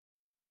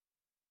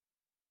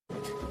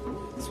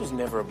was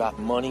never about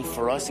money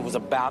for us. It was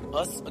about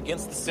us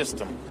against the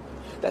system.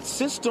 That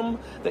system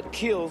that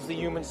kills the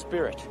human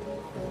spirit.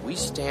 We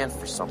stand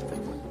for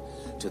something.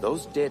 To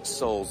those dead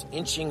souls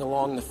inching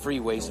along the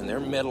freeways in their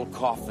metal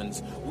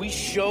coffins, we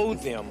show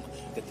them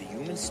that the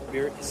human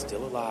spirit is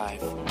still alive.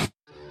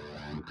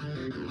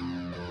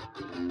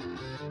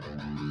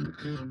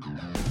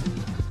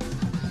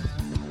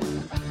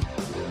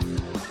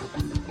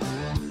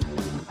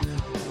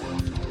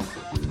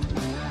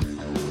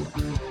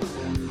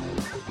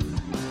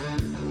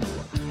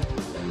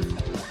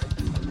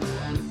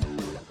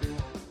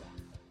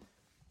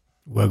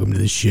 Welcome to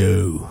the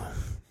show.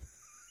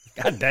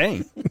 God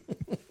dang.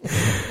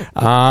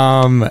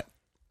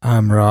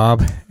 I'm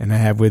Rob, and I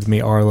have with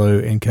me Arlo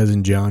and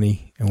cousin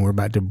Johnny, and we're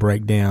about to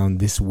break down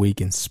this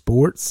week in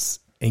sports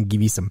and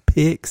give you some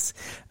picks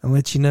and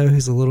let you know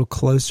who's a little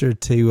closer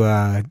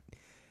to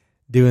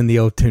doing the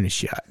old tuna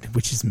shot,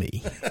 which is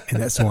me.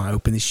 And that's why I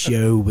open the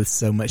show with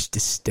so much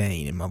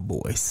disdain in my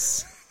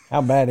voice.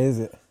 How bad is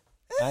it?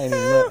 I ain't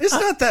even looked. It's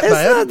not that It's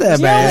bad. not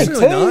that bad. It's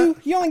really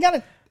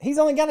not. He's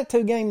only got a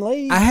 2-game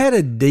lead. I had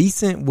a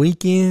decent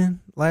weekend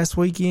last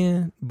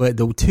weekend, but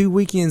the 2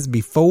 weekends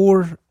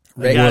before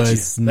They got you.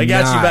 was They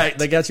got you not. back.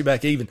 They got you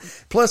back even.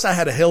 Plus, I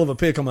had a hell of a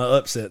pick on my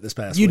upset this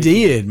past You week.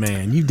 did,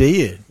 man. You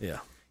did. Yeah.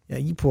 Yeah,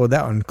 you pulled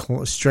that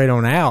one straight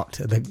on out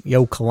of the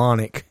old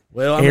colonic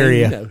Well, I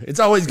area. mean, it's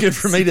always good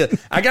for me to.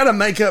 I got to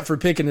make up for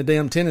picking a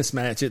damn tennis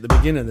match at the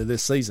beginning of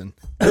this season.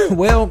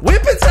 Well,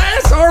 Whip its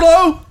ass,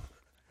 Arlo.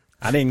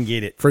 I didn't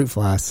get it. fruit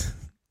flies.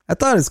 I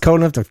thought it's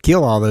cold enough to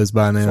kill all those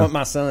by That's now. what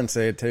my son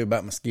said, too,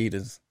 about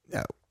mosquitoes.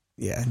 Oh,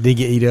 yeah. Did you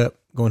get eat up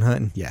going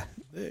hunting? Yeah.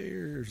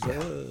 There's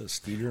a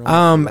skeeter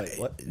on the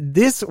what?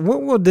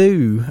 What we'll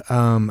do,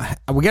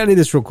 we got to do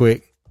this real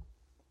quick.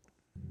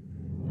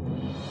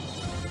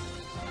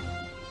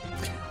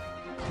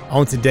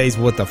 On today's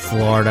What the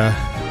Florida.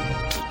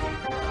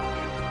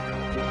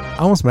 I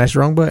almost smashed the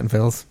wrong button,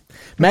 fellas.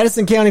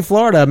 Madison County,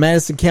 Florida.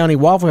 Madison County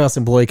Waffle House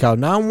employee called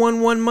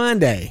 911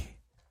 Monday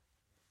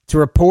to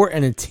report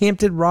an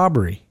attempted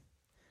robbery.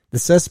 The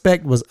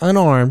suspect was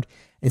unarmed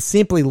and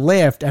simply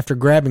left after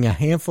grabbing a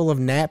handful of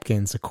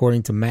napkins,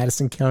 according to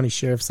Madison County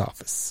Sheriff's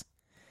Office.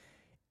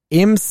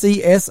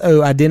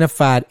 MCSO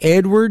identified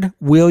Edward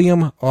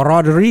William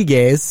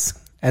Rodriguez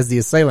as the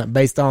assailant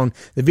based on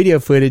the video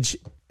footage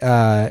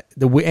and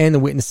the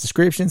witness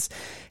descriptions.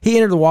 He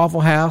entered the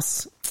Waffle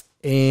House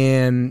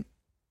and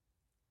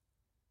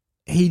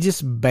he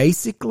just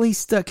basically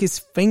stuck his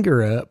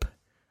finger up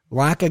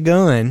like a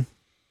gun.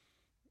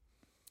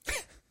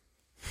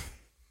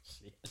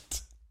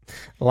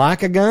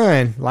 Like a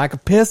gun, like a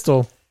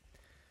pistol,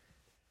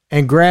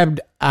 and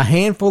grabbed a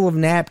handful of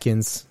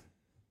napkins,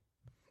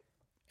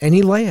 and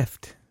he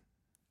left.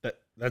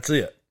 That's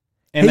it.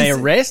 And they He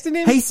said- arrested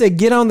him? He said,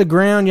 "Get on the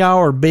ground, y'all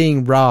are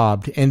being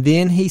robbed." And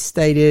then he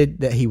stated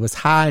that he was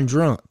high and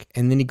drunk,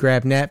 and then he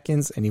grabbed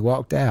napkins and he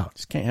walked out.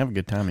 Just can't have a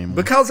good time anymore.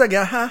 Because I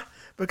got high.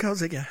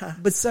 Because I got high.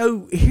 But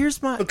so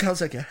here's my...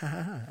 Because I got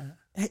high.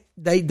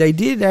 They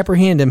did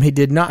apprehend him. He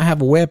did not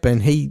have a weapon.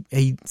 He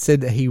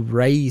said that he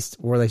raised,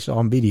 or they saw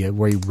on video,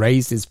 where he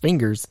raised his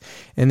fingers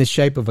in the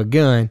shape of a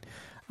gun.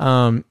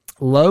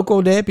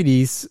 Local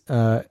deputies,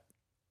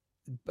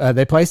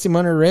 they placed him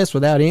under arrest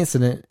without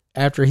incident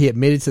after he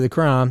admitted to the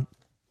crime.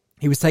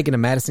 He was taken to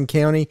Madison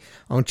County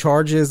on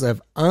charges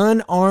of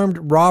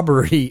unarmed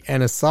robbery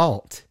and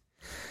assault.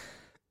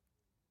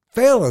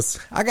 Fellas,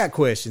 I got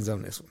questions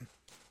on this one.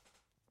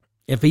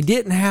 If he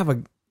didn't have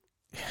a...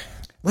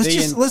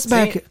 Let's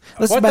back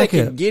What they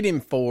could up. get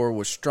him for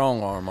was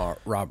strong arm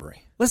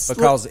robbery. Let's-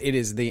 it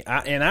is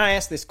and I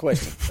asked this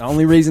question. The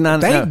only reason I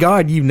Thank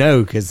God you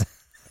know, because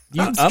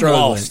I'm struggling.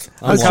 lost.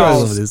 I'm I'm struggling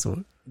lost. with this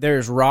one.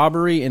 There's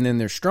robbery, and then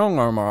there's strong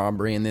arm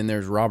robbery, and then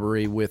there's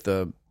robbery with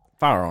a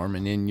firearm,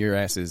 and then your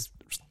ass is.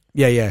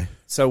 Yeah.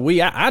 So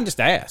I just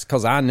asked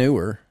because I knew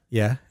her,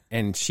 Yeah.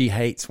 and she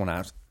hates when I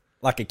was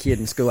like a kid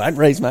in school. I'd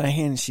raise my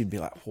hand, and she'd be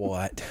like,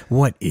 "What?"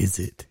 What is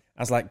it?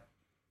 I was like,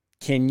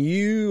 "Can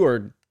you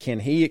or can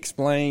he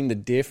explain the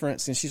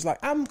difference?" And she's like,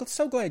 "I'm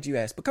so glad you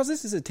asked because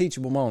this is a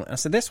teachable moment." I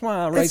said, "That's why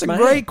I That's raised a my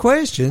great hand."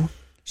 question.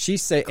 She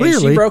said, and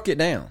Clearly. she broke it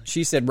down.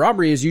 She said,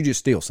 robbery is you just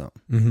steal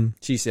something. Mm-hmm.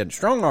 She said,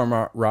 strong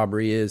arm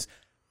robbery is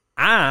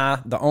I,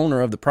 the owner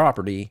of the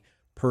property,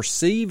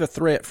 perceive a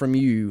threat from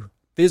you,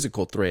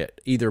 physical threat,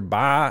 either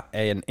by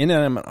an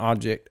inanimate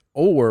object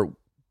or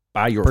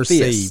by your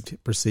fist.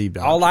 Perceived.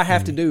 All I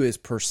have to do is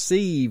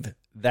perceive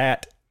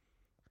that,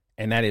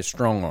 and that is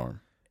strong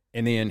arm.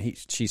 And then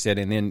she said,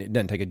 and then it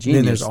doesn't take a genius.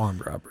 Then there's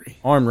armed robbery.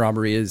 Armed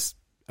robbery is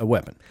a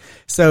weapon.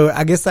 So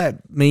I guess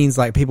that means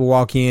like people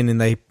walk in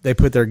and they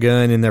put their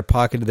gun in their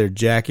pocket of their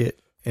jacket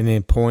and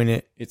then point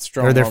it. It's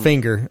strong or their arm.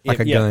 finger like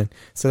a Yeah. gun.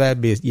 So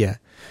that'd be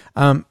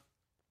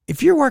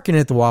if you're working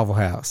at the Waffle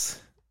House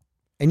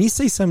and you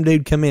see some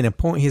dude come in and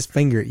point his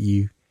finger at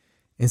you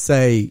and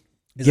say,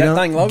 Is that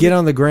thing loaded? get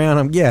on the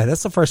ground. Yeah,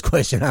 that's the first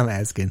question I'm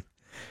asking.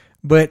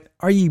 But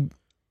are you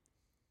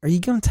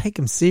going to take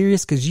him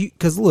serious?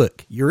 Because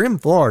look, you're in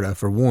Florida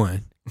for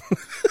one.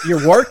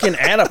 You're working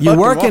at a You're fucking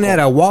working Waffle at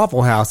a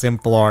Waffle House in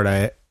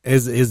Florida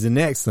is the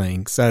next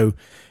thing. So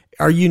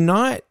are you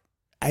not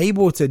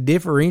able to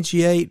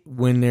differentiate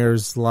when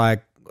there's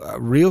like a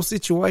real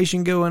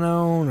situation going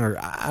on, or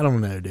I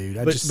don't know,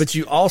 dude. But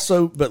you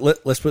also,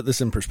 let's put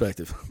this in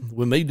perspective.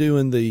 When me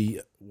doing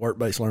the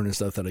work-based learning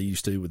stuff that I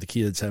used to with the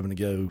kids having to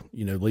go,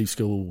 leave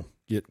school,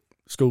 get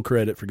school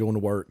credit for going to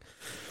work,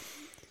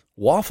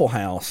 Waffle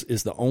House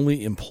is the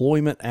only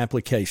employment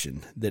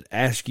application that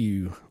asks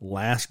you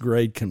last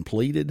grade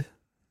completed,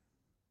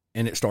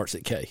 and it starts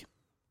at K.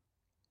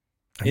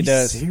 It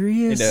does.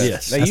 Serious? It does.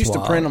 Yes. They That's used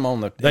wild. to print them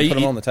on put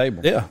them on the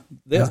table. Yeah.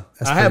 That's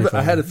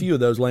I had a few of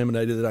those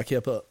laminated that I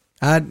kept up.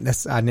 I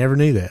never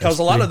knew that. Because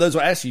a lot of those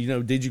will ask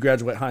you, did you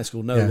graduate high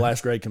school? No, Yeah.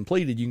 last grade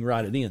completed. You can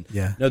write it in.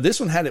 Yeah. No, this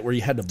one had it where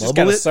you had to bubble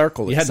gotta it.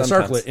 circle it You had to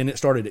sometimes. circle it, and it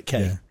started at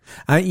K. Yeah.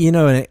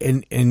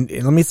 And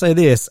let me say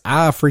this: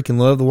 I freaking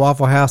love the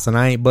Waffle House, and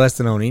I ain't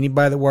busting on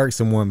anybody that works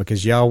in one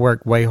because y'all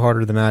work way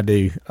harder than I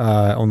do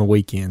on the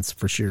weekends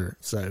for sure.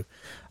 So,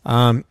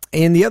 and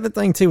the other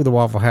thing too with the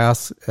Waffle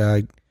House,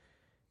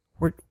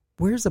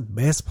 where's the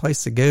best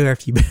place to go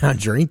after you've been out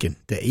drinking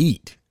to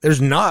eat?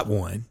 There's not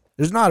one.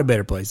 There's not a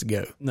better place to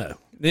go. No.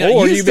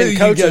 Or you've been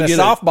coaching a get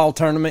softball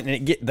tournament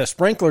and the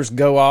sprinklers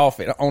go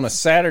off on a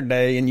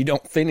Saturday and you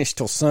don't finish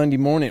till Sunday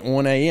morning at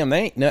 1 a.m.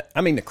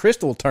 The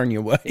crystal will turn you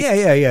away.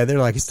 Yeah. They're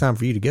like, it's time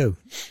for you to go.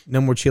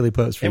 No more chili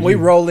pups for And you. we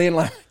roll in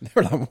like,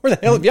 they're like, where the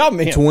hell have y'all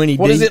been? 20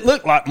 What does deep. it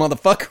look like,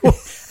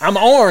 motherfucker? I'm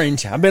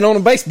orange. I've been on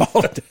a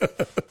baseball.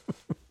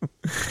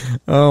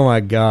 Oh my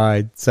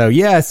God. So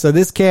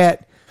this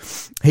cat,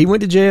 he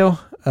went to jail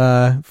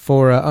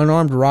for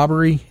unarmed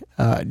robbery,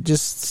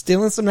 just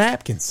stealing some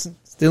napkins.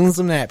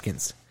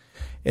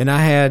 And I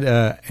had,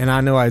 and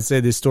I know I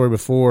said this story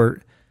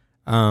before.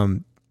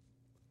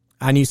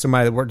 I knew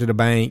somebody that worked at a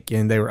bank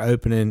and they were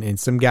opening, and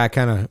some guy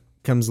kind of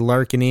comes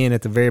lurking in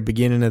at the very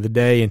beginning of the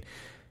day. And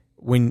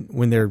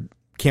when they're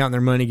counting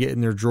their money,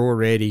 getting their drawer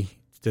ready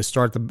to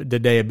start the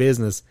day of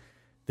business,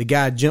 the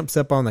guy jumps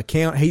up on the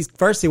count. He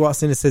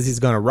walks in and says he's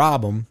going to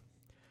rob them.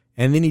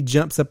 And then he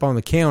jumps up on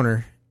the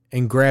counter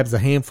and grabs a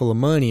handful of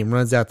money and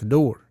runs out the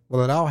door.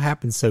 Well, it all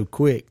happened so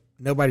quick.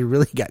 Nobody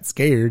really got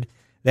scared.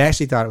 They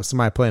actually thought it was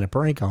somebody playing a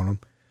prank on him.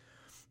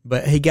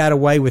 But he got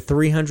away with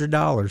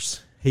 $300.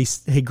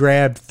 He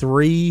grabbed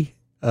 3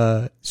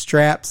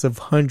 straps of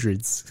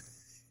hundreds.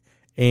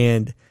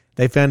 And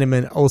they found him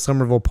in Old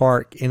Somerville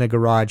Park in a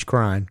garage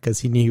crying because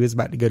he knew he was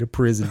about to go to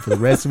prison for the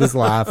rest of his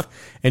life.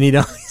 And he'd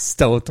only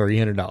stole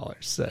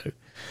 $300. So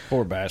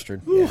Poor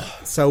bastard. yeah.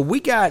 So we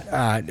got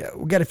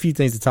a few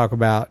things to talk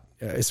about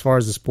as far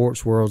as the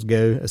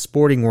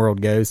sporting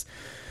world goes.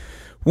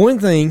 One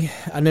thing,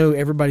 I know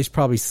everybody's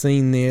probably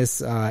seen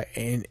this,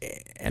 and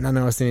I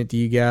know I sent it to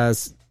you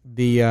guys.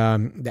 The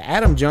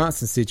Adam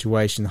Johnson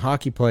situation, the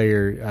hockey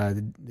player,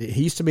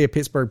 he used to be a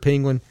Pittsburgh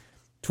Penguin,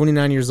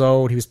 29 years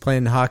old. He was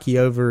playing hockey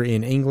over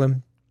in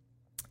England,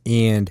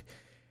 and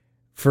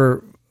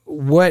for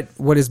what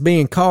is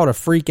being called a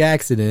freak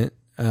accident,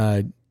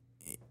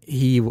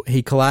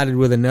 he collided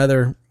with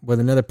another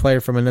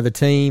player from another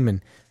team,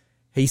 and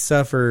he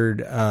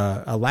suffered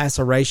a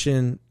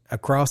laceration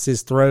across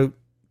his throat,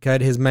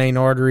 cut his main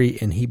artery,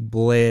 and he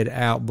bled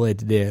to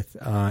death.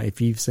 If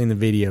you've seen the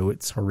video,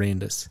 it's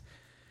horrendous.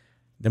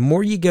 The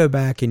more you go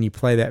back and you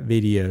play that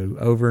video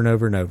over and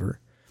over and over,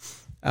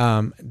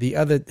 I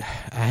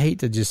hate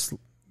to just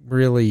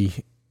really,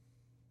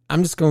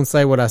 I'm just going to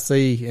say what I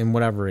see and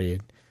what I've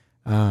read.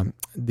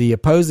 The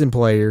opposing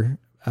player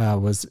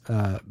was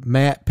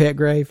Matt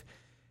Petgrave.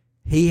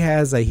 He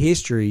has a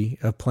history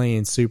of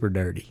playing super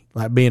dirty,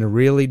 like being a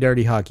really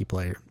dirty hockey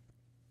player.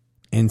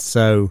 And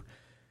so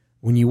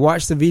when you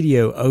watch the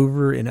video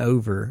over and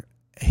over,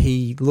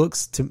 he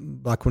looks to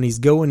like when he's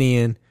going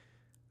in,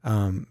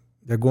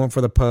 they're going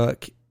for the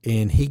puck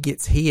and he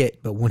gets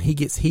hit. But when he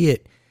gets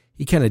hit,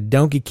 he kind of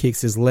donkey kicks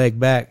his leg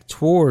back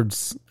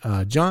towards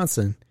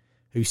Johnson,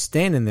 who's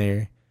standing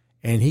there,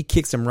 and he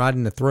kicks him right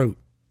in the throat.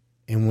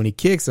 And when he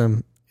kicks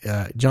him,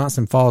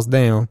 Johnson falls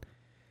down,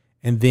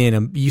 and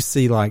then you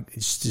see like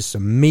it's just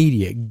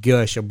immediate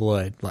gush of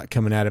blood like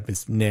coming out of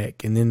his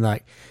neck, and then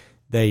like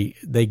the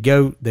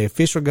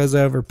official goes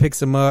over,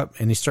 picks him up,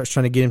 and he starts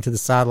trying to get him to the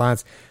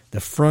sidelines. The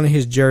front of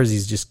his jersey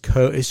is just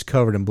it's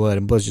covered in blood,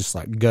 and blood's just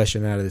like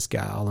gushing out of this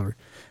guy all over.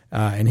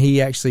 And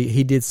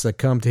he did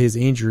succumb to his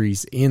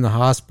injuries in the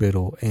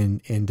hospital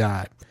and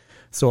died.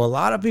 So a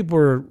lot of people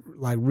are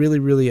like really,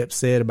 really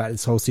upset about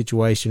this whole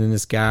situation and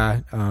this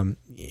guy.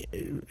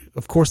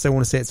 Of course, they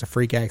want to say it's a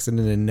freak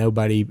accident and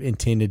nobody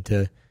intended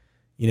to,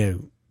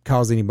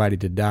 cause anybody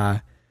to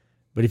die.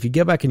 But if you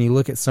go back and you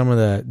look at some of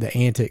the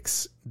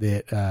antics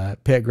that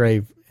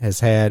Petgrave has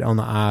had on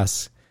the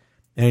ice,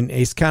 and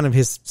it's kind of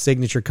his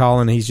signature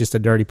calling, he's just a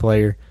dirty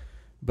player.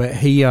 But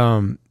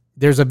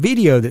there's a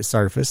video that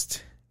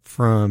surfaced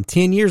from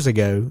 10 years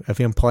ago of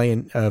him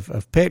playing of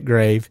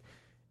Petgrave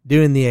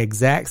doing the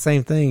exact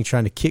same thing,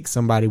 trying to kick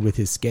somebody with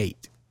his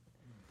skate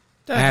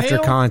after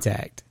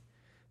contact.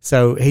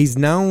 So he's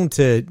known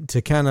to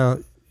kind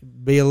of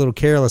be a little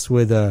careless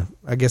with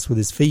I guess with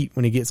his feet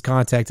when he gets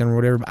contact or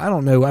whatever. But I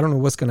don't know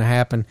what's going to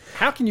happen.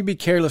 How can you be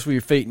careless with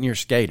your feet and you're a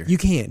skater? You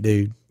can't,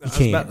 dude. I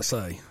was about to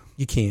say.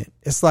 You can't.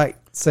 It's like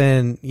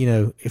saying,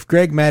 if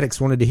Greg Maddux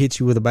wanted to hit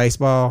you with a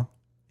baseball,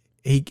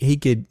 he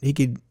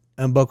could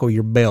unbuckle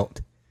your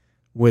belt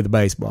with a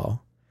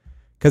baseball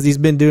because he's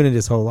been doing it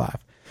his whole life.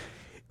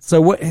 So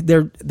what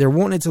they're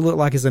wanting it to look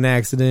like it's an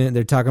accident.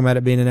 They're talking about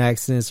it being an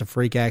accident. It's a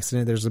freak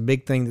accident. There's a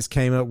big thing that's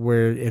came up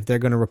where if they're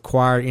going to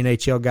require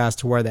NHL guys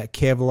to wear that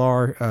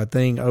Kevlar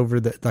thing over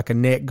like a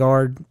neck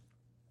guard,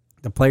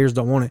 the players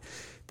don't want it.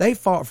 They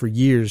fought for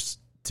years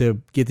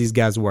to get these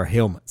guys to wear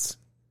helmets.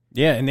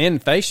 Yeah, and then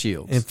face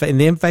shields.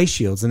 And then face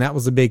shields, and that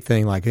was a big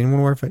thing. Like,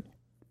 anyone wear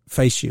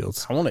face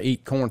shields? I want to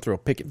eat corn through a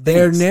picket fence.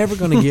 They're never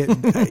going to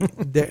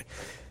get.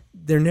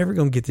 They're never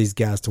going to get these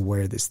guys to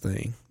wear this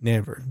thing.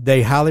 Never.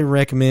 They highly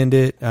recommend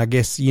it. I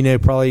guess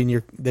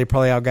probably they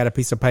probably all got a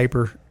piece of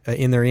paper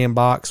in their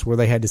inbox where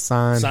they had to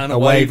sign a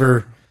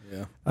waiver.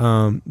 Yeah.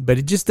 But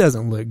it just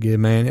doesn't look good,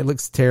 man. It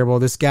looks terrible.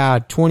 This guy,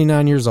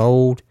 29 years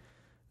old,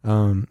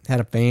 had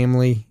a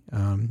family,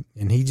 and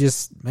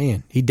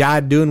he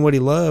died doing what he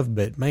loved.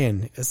 But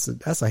man,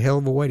 that's a hell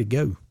of a way to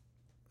go.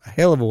 A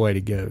hell of a way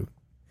to go.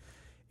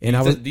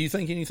 And do you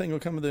think anything will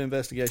come of the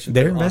investigation?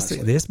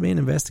 This being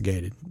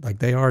investigated. Like,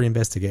 they are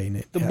investigating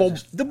it.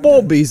 The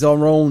Bobbies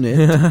are on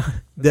it.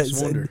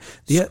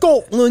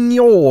 Scotland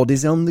Yard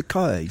is on the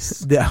case.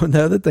 The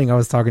other thing I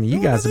was talking to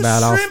you guys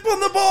about. Shrimp on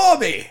the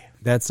Bobby.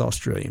 That's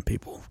Australian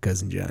people,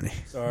 Cousin Johnny.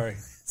 Sorry.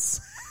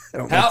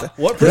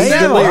 What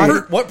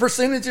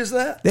percentage is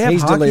that? They have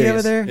He's hockey delirious.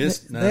 over there.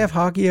 They have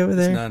hockey over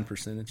there.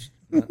 It's 9%.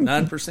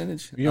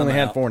 9%. You only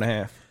had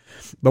 4.5.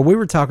 But we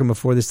were talking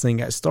before this thing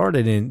got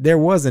started, and there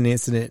was an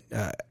incident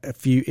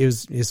it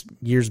was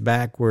years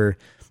back where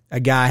a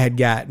guy had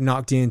got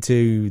knocked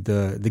into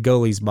the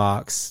goalie's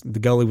box.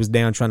 The goalie was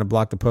down trying to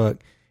block the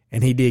puck,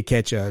 and he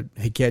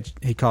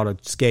caught a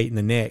skate in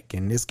the neck,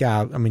 and this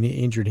guy, it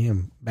injured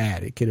him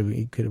bad. He could have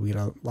been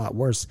a lot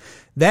worse.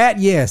 That,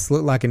 yes,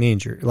 looked like an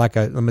injury, like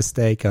a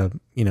mistake, a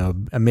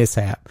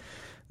mishap.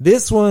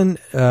 This one,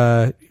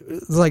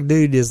 it's like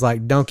dude is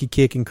like donkey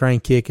kicking, crane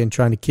kicking,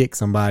 trying to kick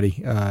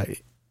somebody.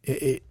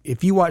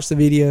 If you watch the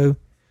video,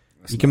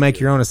 you can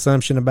make your own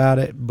assumption about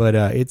it, but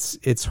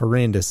it's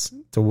horrendous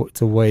to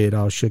the way it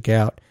all shook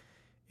out,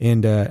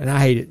 and I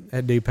hate it.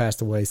 That dude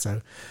passed away.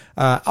 So,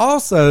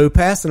 also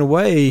passing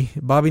away,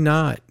 Bobby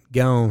Knight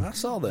gone. I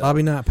saw that.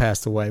 Bobby Knight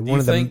passed away. One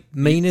of the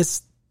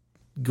meanest,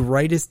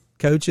 greatest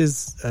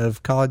coaches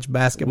of college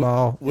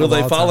basketball. Will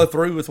they follow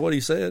through with what he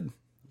said?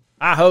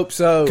 I hope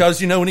so.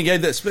 Because when he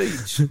gave that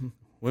speech,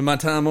 when my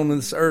time on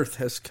this earth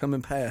has come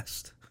and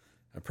passed,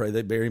 I pray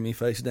they bury me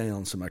face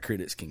down so my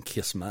critics can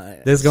kiss my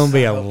ass. There's going to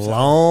be a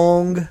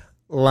long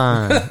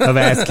line of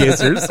ass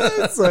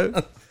kissers.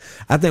 So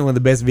I think one of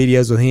the best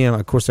videos with him,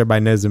 of course,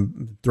 everybody knows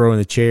him throwing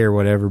the chair or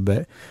whatever,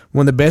 but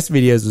one of the best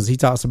videos was he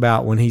talks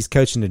about when he's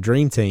coaching the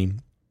Dream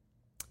Team.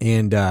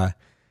 And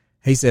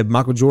he said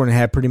Michael Jordan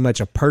had pretty much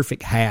a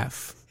perfect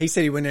half. He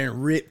said he went there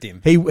and ripped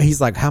him.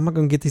 He's like, how am I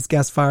going to get these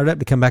guys fired up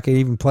to come back and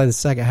even play the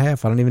second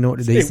half? I don't even know what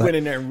to do. He went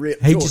in there and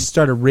ripped He Jordan. just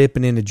started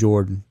ripping into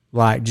Jordan,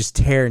 like just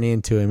tearing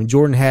into him. And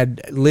Jordan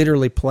had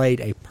literally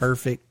played a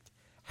perfect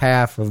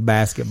half of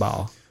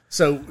basketball.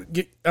 So,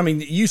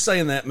 you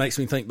saying that makes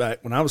me think back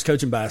when I was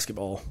coaching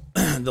basketball.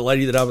 The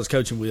lady that I was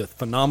coaching with,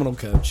 phenomenal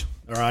coach.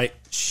 All right,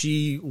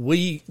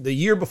 the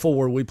year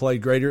before we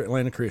played Greater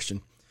Atlanta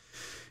Christian,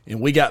 and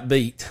we got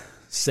beat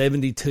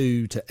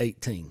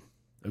 72-18.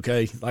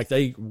 Okay, like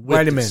they.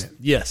 Wait a minute.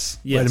 Yes.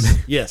 Wait a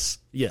minute. Yes.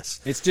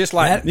 It's just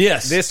like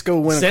this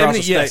school went across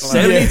the state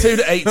line.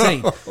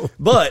 72-18.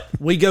 But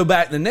we go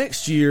back the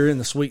next year in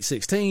the Sweet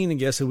 16, and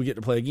guess who we get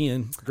to play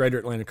again? Greater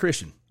Atlanta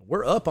Christian.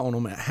 We're up on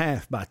them at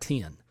half by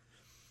 10.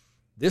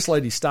 This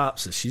lady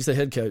stops us. She's the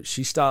head coach.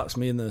 She stops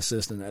me and the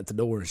assistant at the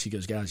door, and she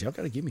goes, "Guys, y'all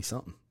got to give me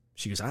something."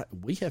 She goes,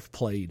 "We have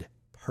played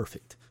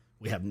perfect.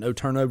 We have no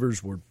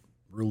turnovers. We're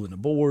ruling the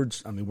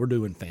boards. We're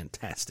doing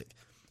fantastic."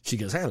 She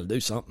goes, "I got to do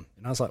something."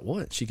 And I was like,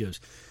 "What?" She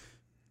goes,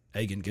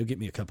 "Agan, go get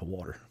me a cup of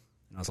water."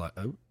 And I was like,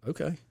 "Oh,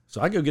 okay."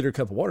 So I go get her a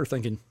cup of water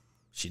thinking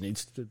she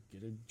needs to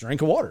get a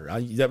drink of water.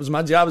 That was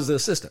my job as the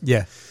assistant.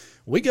 Yeah.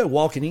 We go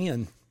walking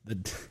in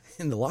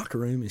the locker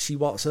room, and she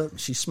walks up, and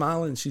she's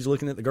smiling, and she's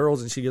looking at the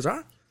girls, and she goes, "All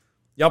right,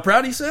 y'all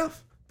proud of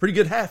yourself? Pretty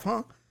good half,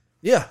 huh?"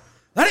 "Yeah."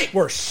 "That ain't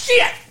worth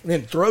shit." And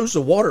then throws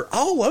the water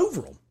all over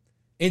them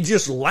and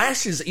just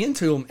lashes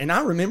into them. And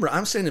I remember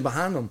I'm standing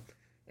behind them,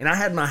 and I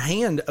had my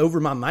hand over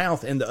my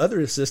mouth, and the other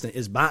assistant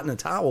is biting a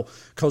towel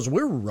because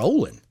we're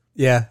rolling.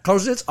 Yeah.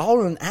 Because it's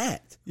all an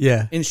act.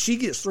 Yeah. And she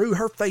gets through.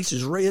 Her face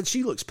is red.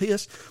 She looks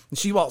pissed. And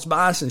she walks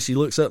by us, and she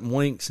looks up and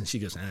winks, and she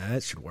goes,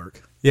 that should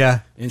work.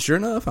 Yeah. And sure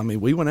enough,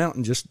 we went out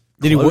and just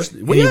Did he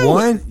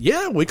won?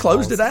 Yeah, we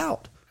closed it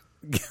out.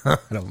 God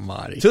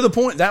almighty. To the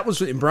point that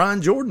was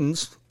Brian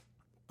Jordan's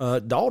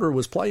daughter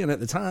was playing at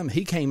the time.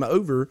 He came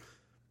over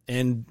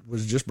and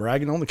was just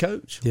bragging on the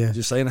coach. Yeah.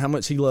 Just saying how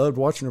much he loved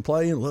watching her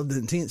play and loved the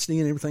intensity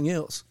and everything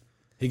else.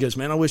 He goes,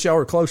 "Man, I wish y'all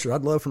were closer.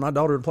 I'd love for my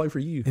daughter to play for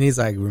you." And he's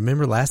like,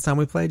 "Remember last time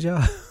we played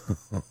y'all?"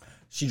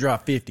 She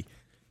dropped 50.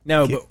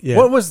 No, but Yeah.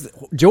 what was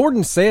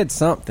Jordan said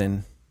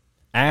something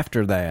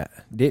after that,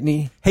 didn't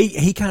he?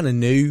 He kind of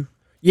knew.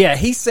 Yeah,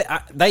 he said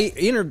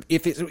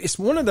if it's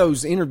one of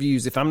those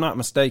interviews, if I'm not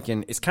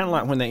mistaken, it's kind of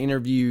like when they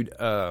interviewed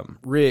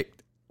Rick,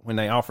 when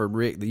they offered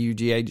Rick the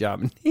UGA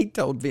job, and he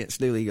told Vince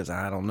Dooley, he goes,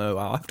 I don't know,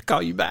 I'll have to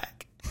call you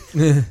back.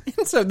 And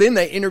so then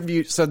they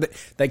interviewed,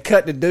 they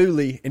cut to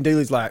Dooley, and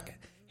Dooley's like,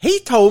 he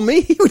told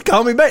me he would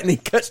call me back, and he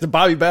cuts to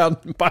Bobby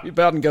Bowden. Bobby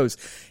Bowden goes,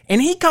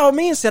 and he called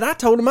me and said, I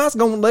told him I was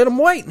going to let him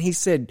wait. And he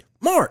said,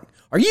 Mark,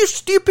 are you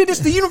stupid? It's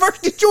the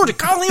University of Georgia.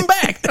 Call him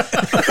back.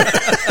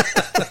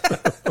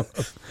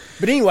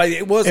 But anyway,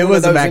 it was one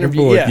of those back and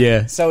forth,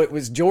 yeah. So it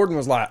was, Jordan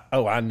was like,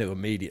 oh, I knew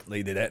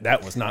immediately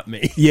that was not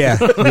me. Yeah.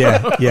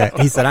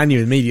 He said, I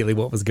knew immediately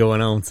what was going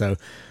on. So,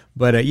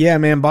 but yeah,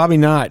 man, Bobby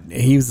Knott,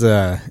 he was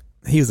a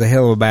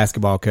hell of a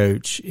basketball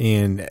coach.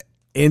 And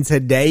in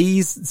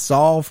today's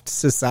soft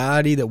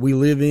society that we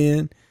live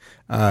in,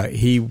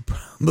 he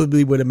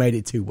probably would have made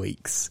it 2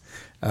 weeks.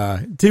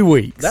 2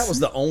 weeks. That was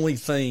the only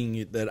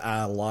thing that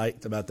I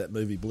liked about that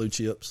movie, Blue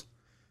Chips,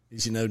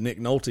 is,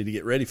 Nick Nolte, to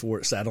get ready for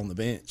it, sat on the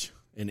bench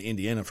in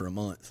Indiana for a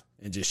month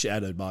and just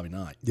shadowed Bobby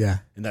Knight. Yeah.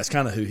 And that's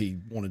kind of who he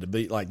wanted to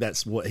be. Like,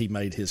 that's what he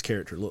made his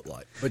character look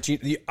like. But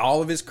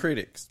all of his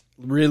critics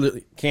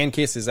really can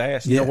kiss his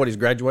ass. You know what his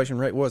graduation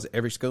rate was at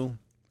every school?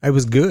 It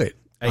was good.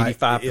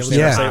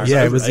 85%.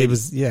 Yeah, it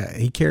was. Yeah,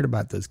 he cared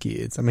about those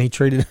kids. I mean, he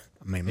treated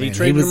treated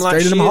them like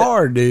treated shit. them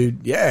hard,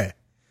 dude. Yeah.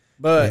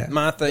 But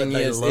my thing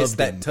But is, loved it's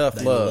that him. tough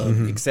They love.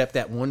 loved Except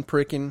that one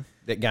pricking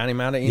that got him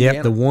out of Indiana.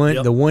 Yep,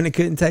 the one that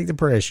couldn't take the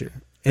pressure.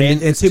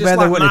 And it's too just bad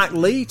like they wouldn't. Mike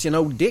Leach, an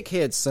old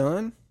dickhead's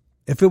son.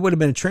 If it would have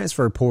been a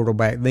transfer portal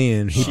back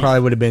then, he probably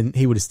would have been.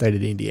 He would have stayed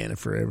at Indiana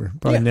forever.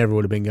 Probably never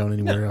would have been going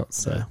anywhere else.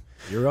 So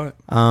You're right.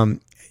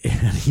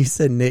 You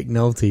said Nick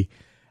Nolte.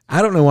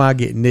 I don't know why I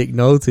get Nick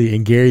Nolte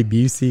and Gary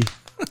Busey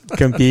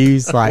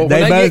confused. Like Well,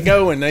 they when both. they get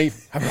going, they.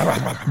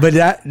 But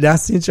I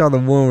sent y'all the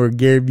one where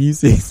Gary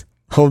Busey's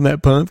holding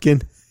that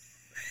pumpkin.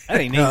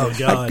 That ain't Oh, English.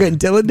 God. I couldn't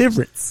tell a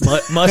difference.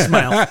 Mush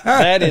mouth.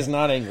 That is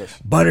not English.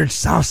 Buttered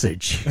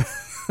sausage.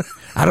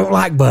 I don't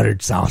like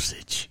buttered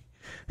sausage.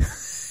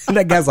 And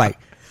that guy's like,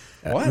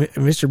 What?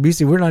 Mr.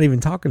 Busey, we're not even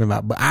talking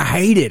about, but I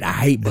hate it. I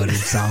hate buttered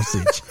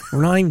sausage.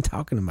 We're not even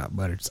talking about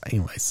buttered.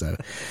 Anyway, so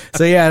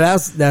yeah,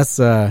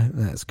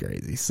 that's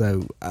crazy.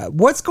 So,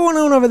 what's going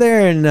on over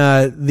there in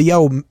the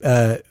old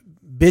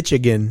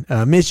Michigan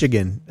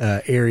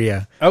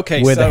area?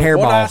 Okay, with so the hairball.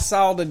 what I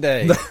saw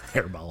today,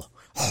 Hairball.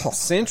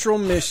 Central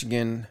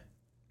Michigan,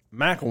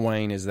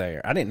 McElwain is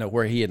there. I didn't know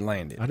where he had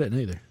landed. I didn't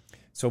either.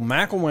 So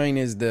McElwain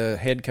is the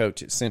head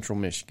coach at Central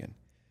Michigan.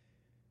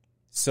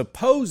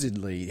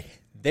 Supposedly,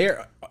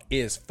 there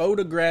is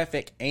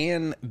photographic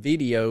and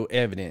video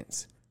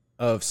evidence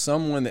of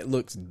someone that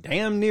looks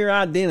damn near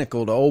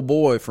identical to old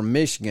boy from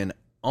Michigan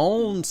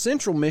on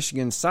Central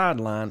Michigan's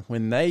sideline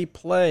when they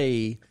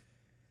play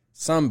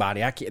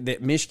somebody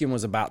that Michigan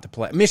was about to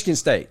play. Michigan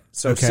State.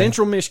 So Okay.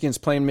 Central Michigan's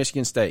playing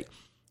Michigan State.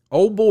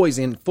 Old boy's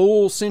in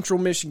full Central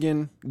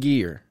Michigan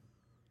gear.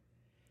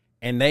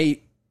 And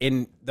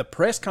in the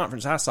press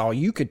conference I saw,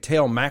 you could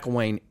tell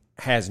McElwain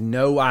has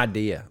no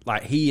idea.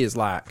 Like, he is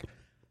like,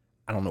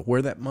 I don't know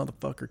where that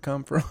motherfucker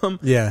come from.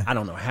 Yeah. I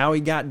don't know how he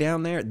got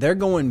down there. They're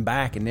going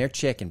back and they're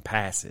checking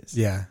passes.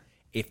 Yeah.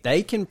 If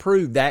they can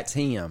prove that's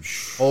him,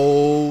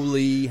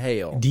 holy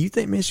hell. Do you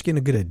think Michigan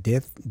will get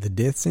the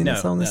death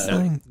sentence on this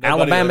thing?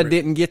 Alabama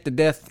didn't get the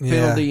death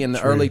penalty Yeah, in the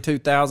true. early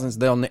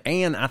 2000s.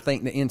 And I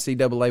think the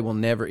NCAA will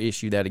never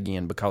issue that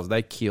again because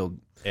they killed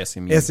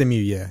SMU. SMU,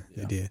 yeah,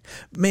 they did.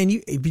 Man,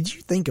 did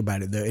you think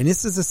about it though? And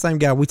this is the same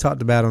guy we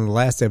talked about on the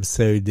last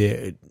episode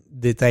that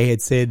they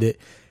had said that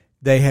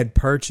they had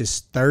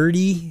purchased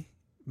 30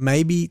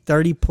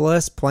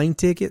 plus plane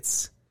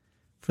tickets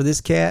for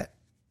this cat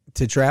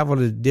to travel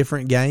to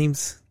different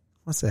games.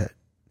 What's that?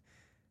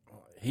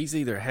 He's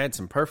either had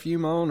some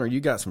perfume on or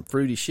you got some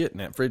fruity shit in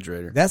that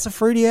refrigerator. That's a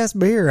fruity ass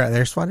beer right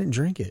there, so I didn't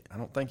drink it. I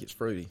don't think it's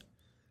fruity.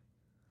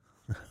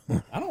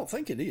 I don't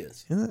think it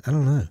is. Is it? I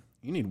don't know.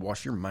 You need to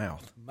wash your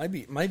mouth.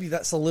 Maybe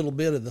that's a little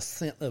bit of the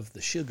scent of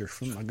the sugar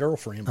from my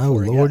girlfriend. Oh,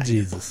 before he Lord got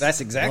here. Jesus. That's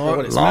exactly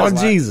what it Lord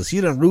smells Jesus,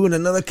 you done ruined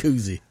another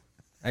koozie.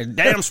 like. It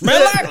damn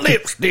smell like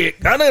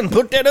lipstick. I didn't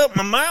put that up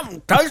my mouth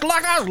and tastes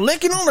like I was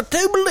licking on a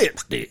tube of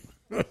lipstick.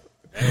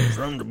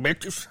 From the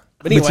bitches.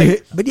 But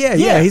anyway, But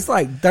yeah, he's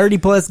like 30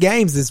 plus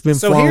games it's been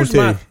so flown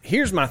to.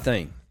 here's my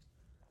thing.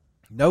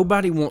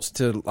 Nobody wants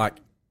to like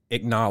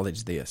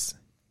acknowledge this.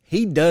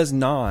 He does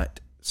not.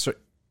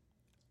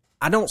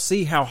 I don't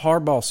see how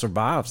Harbaugh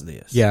survives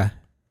this. Yeah.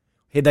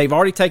 They've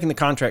already taken the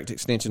contract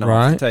extension off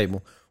Right. the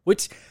table,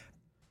 which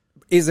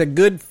is a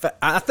good.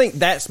 I think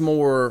that's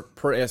more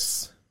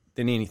press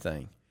than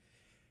anything.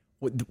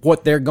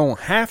 What they're going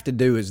to have to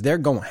do is they're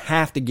going to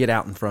have to get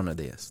out in front of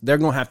this. They're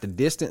going to have to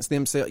distance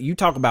themselves. You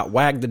talk about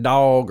wag the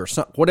dog or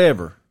something,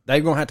 whatever. They're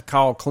going to have to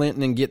call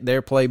Clinton and get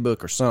their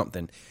playbook or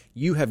something.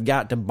 You have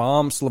got to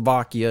bomb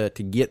Slovakia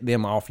to get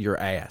them off your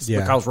ass. Yeah.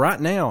 Because right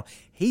now,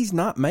 he's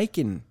not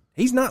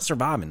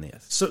surviving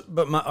this. So,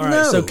 but all right.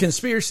 No. So,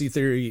 conspiracy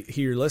theory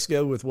here. Let's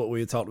go with what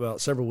we had talked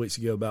about several weeks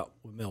ago about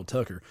Mel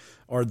Tucker.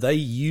 Are they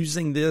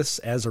using this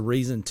as a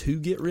reason to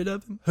get rid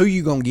of him? Who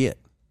you going to get?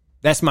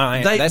 That's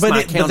my But that's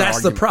the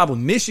counter-argument.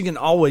 problem. Michigan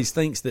always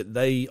thinks that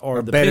they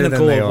are the better than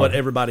pinnacle they of are. what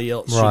everybody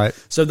else Right.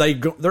 should. So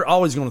they're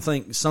always going to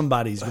think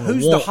somebody's going Who's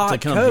to the want to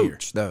hot come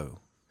coach, here. though?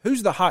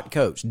 Who's the hot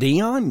coach?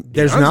 Dion?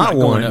 There's Dion's not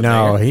going one. up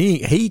No, there.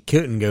 he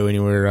couldn't go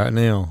anywhere right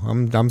now.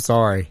 I'm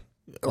sorry.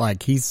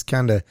 Like he's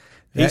kind of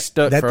He's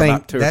stuck for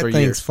about 2 or 3 That thing's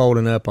years.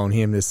 folding up on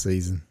him this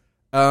season.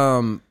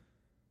 And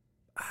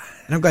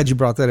I'm glad you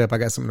brought that up. I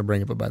got something to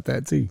bring up about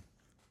that too.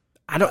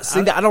 I don't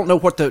see that. I don't know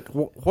what's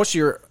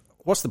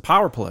the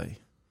power play.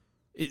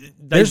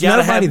 There's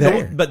nobody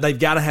there. But they've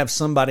got to have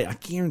somebody. I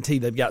guarantee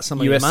they've got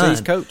somebody in USC's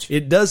mind. coach.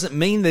 It doesn't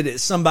mean that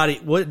it's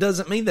somebody. Well, it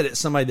doesn't mean that it's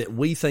somebody that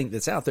we think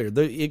that's out there.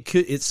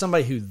 It's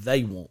somebody who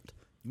they want.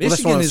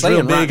 that's what Michigan I'm is real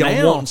saying big right on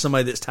now. wanting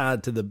somebody that's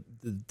tied to the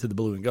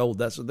blue and gold.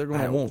 That's what they're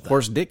going to want.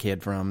 Where's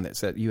Dickhead from?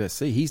 That's at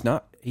USC. He's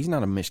not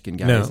a Michigan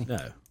guy. Is he?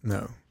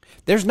 No.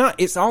 There's not.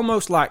 It's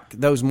almost like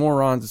those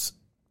morons.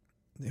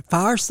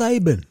 Fire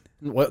Saban.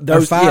 Well,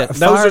 those fire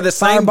are the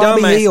same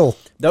Bobby Hill.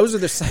 dumbasses. Those are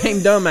the same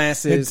In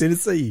dumbasses.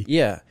 Tennessee.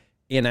 Yeah,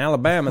 in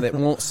Alabama that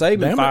want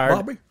Saban Damn it, fired.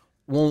 Bobby.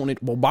 Want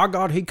it? Well, by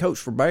God, he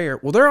coached for Bayer.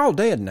 Well, they're all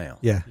dead now.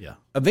 Yeah. Yeah.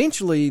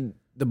 Eventually,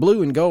 the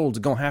blue and gold's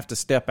going to have to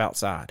step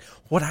outside.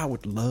 What I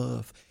would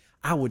love,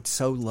 I would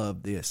so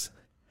love this.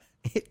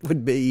 It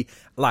would be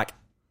like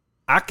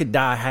I could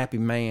die a happy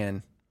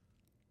man,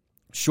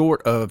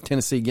 short of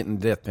Tennessee getting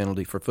the death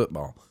penalty for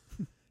football.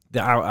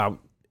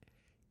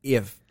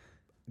 If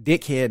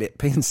Dickhead at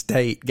Penn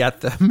State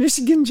got the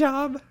Michigan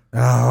job,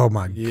 Oh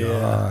my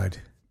God.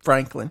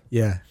 Franklin,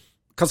 Yeah.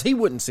 because he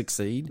wouldn't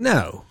succeed.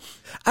 No,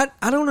 I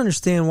don't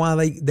understand why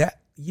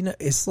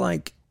it's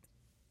like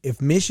if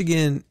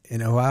Michigan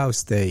and Ohio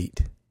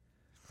State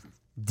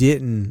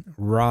didn't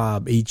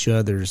rob each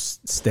other's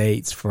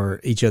states for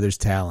each other's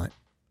talent,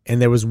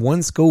 and there was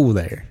one school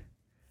there,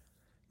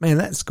 man,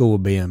 that school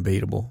would be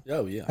unbeatable.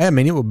 Oh yeah. I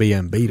mean, it would be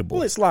unbeatable.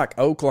 Well, it's like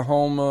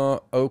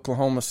Oklahoma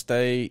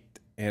State,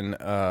 and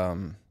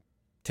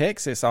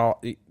Texas.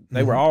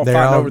 They were all They're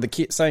fighting all- over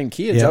the same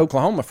kids. Yeah.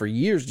 Oklahoma for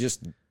years,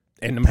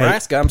 and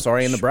Nebraska. I'm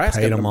sorry, and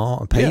Nebraska Paid them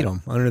all, paid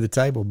them under the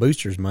table,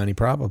 boosters money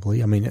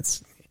probably. I mean,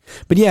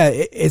 but yeah,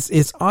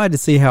 it's odd to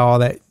see how all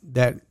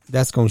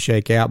that's going to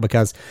shake out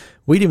because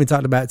we'd even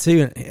talked about it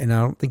too, and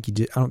I don't think you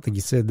did. I don't think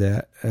you said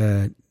that.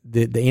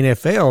 The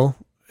NFL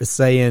is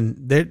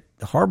saying that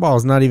Harbaugh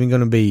is not even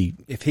going to be.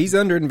 If he's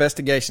under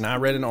investigation, I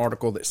read an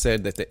article that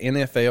said that the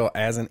NFL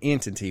as an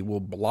entity will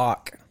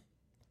block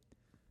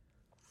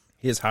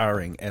his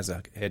hiring as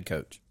a head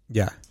coach.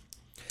 Yeah,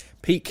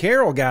 Pete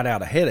Carroll got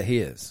out ahead of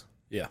his,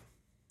 Yeah.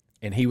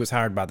 and he was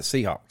hired by the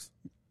Seahawks.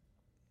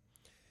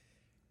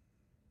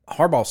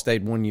 Harbaugh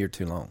stayed 1 year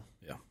too long.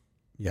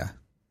 yeah,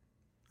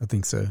 I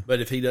think so. But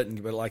if he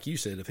doesn't, but like you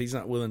said, if he's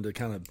not willing to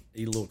kind of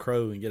eat a little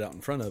crow and get out in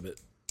front of it,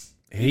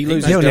 He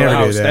loses he'll to never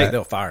Ohio do State, that.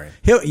 they'll fire him.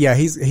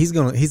 He's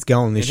gone this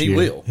And he year.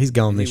 will. He's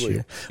gone And he this will.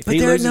 year. If But he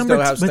they're loses to number.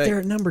 Ohio But State- they're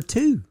at number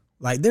 2.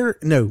 Like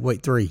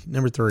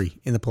number 3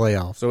 in the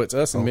playoffs. So it's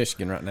us and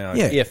Michigan right now.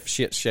 Yeah. If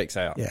shit shakes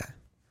out. Yeah.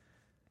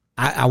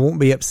 I won't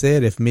be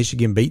upset if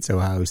Michigan beats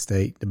Ohio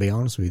State, to be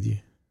honest with you.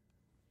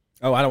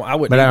 Oh, I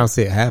wouldn't. But I don't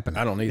see it happening.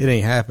 I don't either. It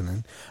ain't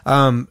happening.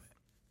 And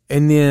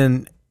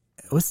then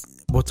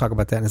we'll talk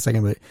about that in a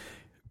second. But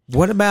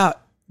what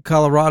about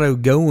Colorado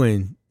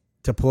going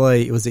to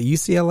play? Was it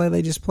UCLA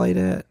they just played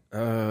at?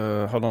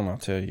 Hold on, I'll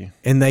tell you.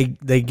 And they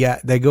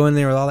go in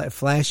there with all that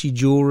flashy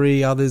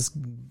jewelry, all this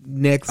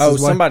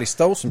necklaces. Oh, somebody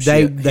stole some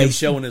They shit. they Him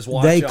showing his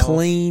watch They off.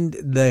 cleaned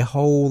the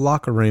whole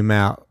locker room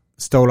out.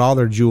 Stole all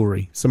their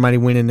jewelry. Somebody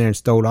went in there and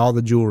stole all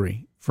the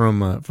jewelry from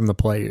the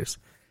players.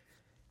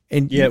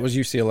 And Yeah, it was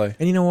UCLA.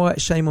 and you know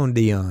what? Shame on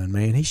Dion,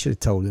 man. He should have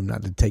told him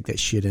not to take that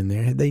shit in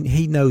there.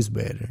 He knows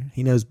better.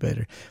 He knows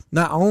better.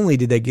 Not only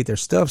did they get their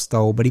stuff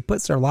stole, but he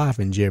puts their life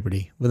in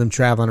jeopardy with them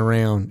traveling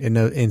around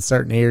in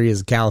certain areas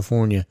of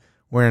California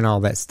wearing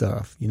all that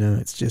stuff. You know,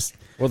 it's just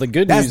Well, the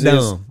good that's news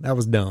dumb. is That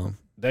was dumb.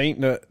 they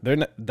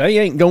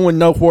ain't going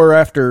nowhere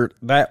after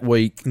that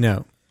week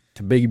No.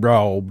 to be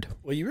robbed.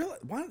 well, you realize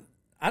why?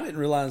 I didn't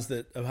realize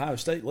that Ohio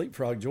State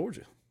leapfrogged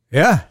Georgia.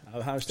 Yeah.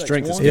 Ohio State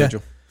Strength of won.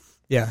 schedule.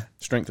 Yeah.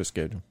 Strength of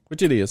schedule,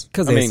 which it is.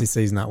 Because I the mean,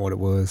 SEC is not what it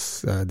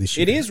was this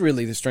year. it is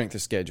really the strength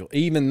of schedule.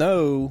 Even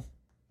though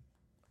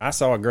I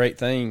saw a great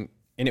thing,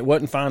 and it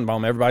wasn't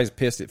Feinbaum. Everybody's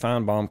pissed at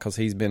Feinbaum because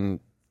he's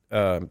been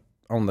on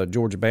the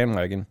Georgia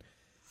bandwagon.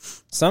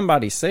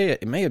 Somebody said,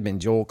 it may have been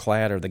Joel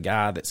Klatt or the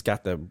guy that's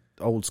got the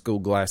old school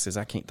glasses.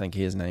 I can't think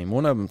of his name.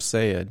 One of them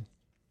said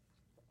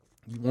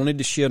you wanted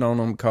to shit on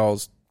them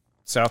because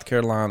South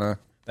Carolina,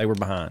 they were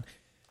behind.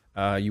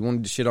 You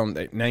wanted to shit on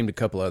them. They named a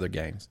couple other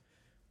games.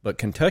 But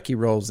Kentucky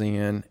rolls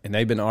in, and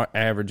they've been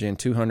averaging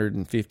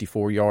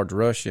 254 yards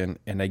rushing,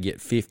 and they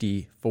get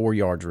 54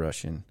 yards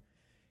rushing.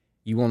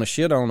 You want to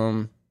shit on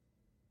them,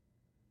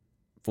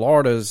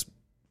 Florida's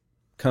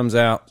comes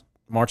out,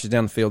 marches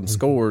down the field and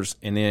scores,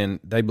 and then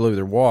they blew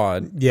their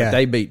wad. Yeah. But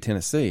they beat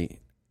Tennessee.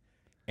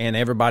 And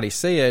everybody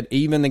said,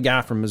 even the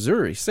guy from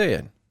Missouri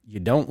said, you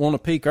don't want to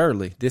peak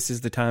early. This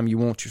is the time you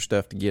want your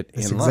stuff to get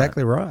That's in line.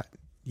 exactly right.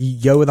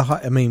 You go with the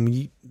hot. I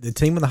mean, the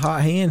team with the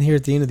hot hand here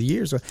at the end of the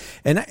year. So,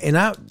 and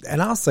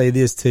I'll say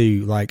this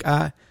too. Like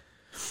I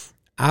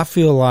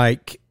feel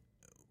like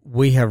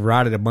we have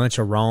righted a bunch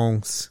of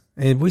wrongs,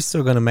 and we're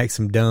still going to make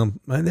some dumb.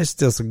 There's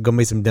still going to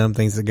be some dumb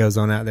things that goes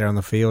on out there on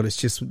the field. That's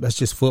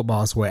just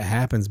football. It's the way it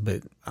happens.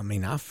 But I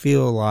mean, I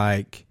feel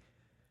like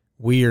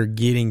we are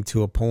getting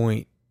to a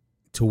point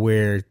to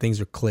where things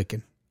are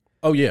clicking.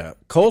 Oh yeah,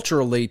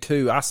 culturally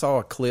too. I saw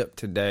a clip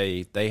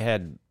today.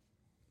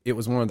 It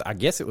was one of the, I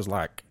guess it was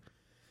like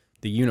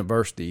the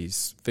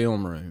university's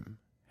film room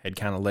had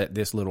kind of let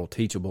this little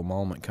teachable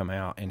moment come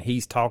out, and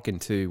he's talking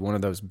to one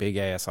of those big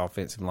ass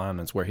offensive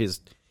linemen where his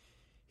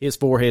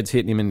forehead's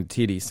hitting him in the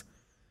titties.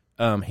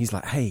 He's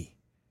like, hey,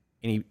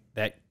 and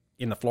that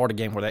in the Florida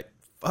game where that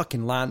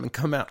fucking lineman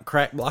come out and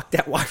crack blocked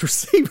that wide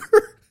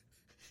receiver.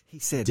 He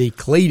said,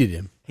 decleated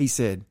him. He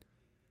said,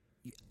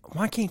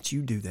 why can't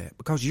you do that?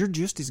 Because you're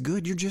just as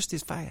good. You're just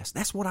as fast.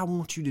 That's what I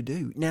want you to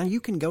do. Now, you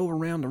can go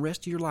around the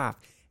rest of your life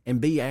and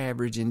be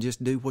average and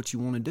just do what you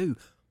want to do.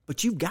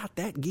 But you've got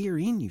that gear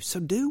in you, so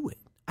do it.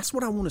 That's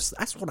what I want to.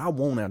 That's what I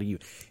want out of you.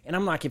 And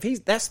I'm like,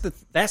 that's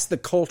the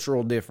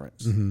cultural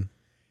difference. Mm-hmm.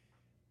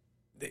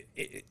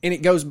 And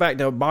it goes back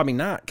to a Bobby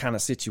Knight kind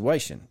of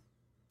situation.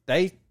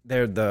 They're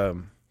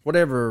the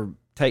whatever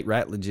Tate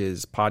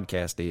Ratledge's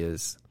podcast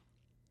is.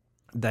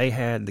 They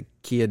had the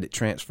kid that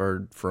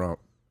transferred from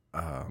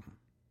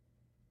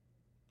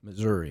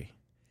Missouri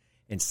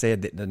and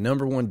said that the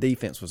number one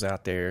defense was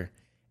out there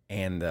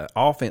and the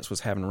offense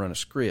was having to run a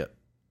script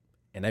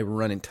and they were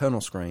running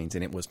tunnel screens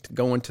and it was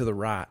going to the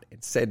right,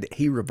 and said that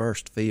he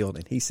reversed field,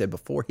 and he said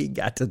before he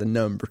got to the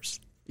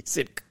numbers, he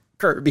said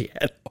Kirby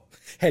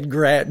had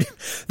grabbed him.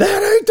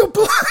 That ain't the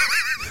play.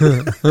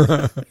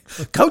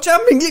 Coach,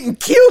 I've been getting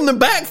killed in the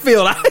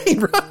backfield. I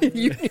ain't running.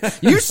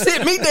 You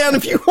sit me down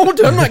if you want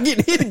to. I'm not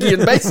getting hit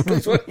again, basically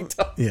is what he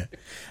told me. Yeah.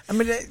 I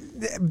mean,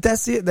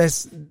 that's it.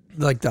 That's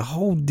like the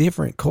whole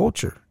different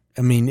culture.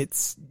 I mean,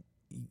 it's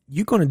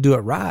you're going to do it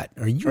right,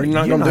 or you're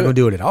not going to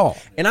do it at all.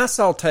 And I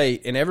saw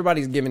Tate, and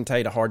everybody's giving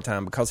Tate a hard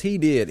time because he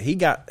did.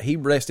 He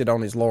rested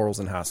on his laurels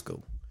in high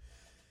school.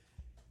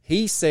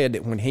 He said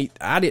that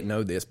I didn't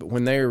know this, but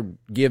when they're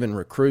giving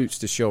recruits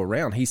to show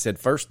around, he said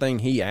first thing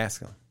he asked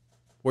them,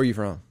 where are you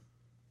from?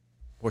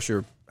 What's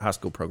your high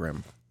school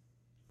program?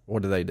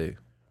 What do they do?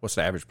 What's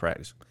the average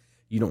practice?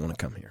 You don't want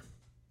to come here.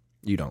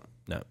 You don't.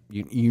 No.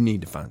 You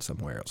need to find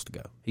somewhere else to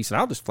go. He said,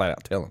 I'll just flat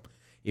out tell them,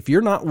 if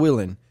you're not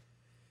willing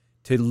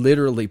to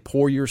literally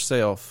pour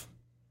yourself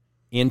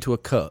into a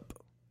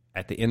cup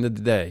at the end of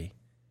the day,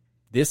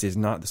 this is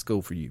not the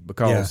school for you,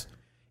 because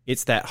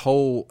it's that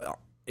whole,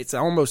 it's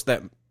almost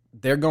that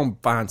they're going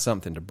to find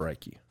something to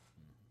break you.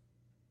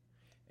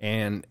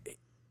 And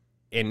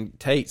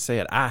Tate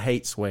said, I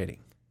hate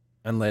sweating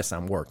unless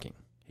I'm working.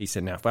 He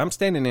said, now, if I'm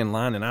standing in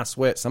line and I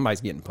sweat,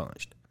 somebody's getting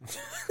punched.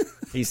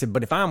 He said,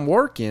 but if I'm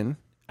working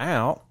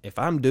out, if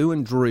I'm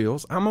doing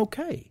drills, I'm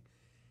okay.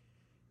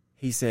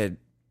 He said,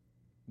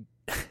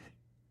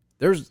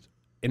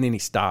 and then he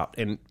stopped.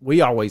 And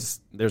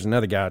there's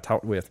another guy I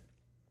talked with,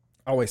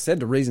 always said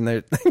the reason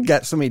they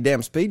got so many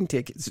damn speeding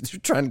tickets is they're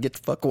trying to get the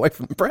fuck away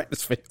from the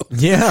practice field.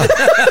 Yeah.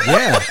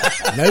 Yeah.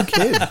 No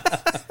kidding.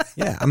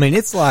 Yeah. I mean,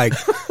 it's like,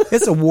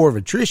 it's a war of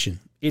attrition.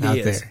 It out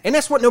is. there. And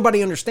that's what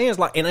nobody understands.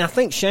 Like, and I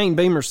think Shane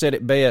Beamer said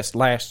it best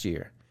last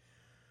year.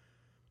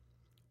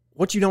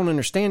 What you don't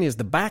understand is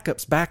the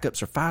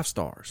backups are 5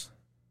 stars.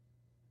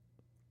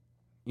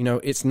 You know,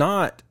 it's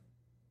not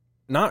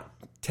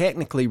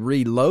technically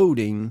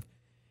reloading.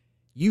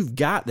 You've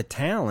got the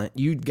talent.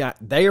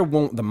 They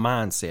want the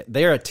mindset.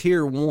 They're a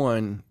tier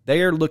 1.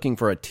 They're looking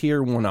for a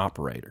tier 1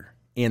 operator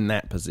in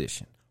that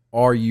position.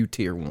 Are you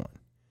tier 1?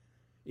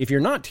 If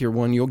you're not tier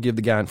 1, you'll give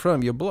the guy in front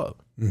of you a blow.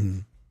 Mm-hmm.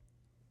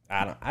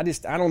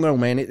 I don't know,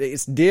 man.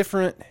 It's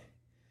different.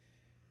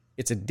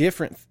 It's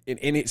different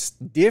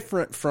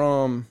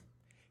from.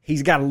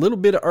 He's got a little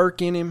bit of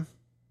irk in him.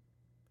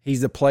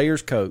 He's the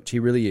player's coach. He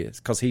really is,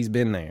 because he's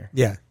been there.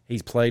 Yeah,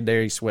 he's played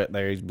there. He's sweat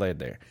there. He's bled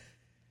there.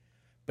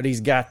 But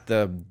he's got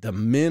the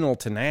mental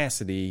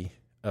tenacity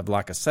of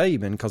like a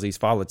Saban, because he's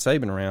followed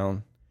Saban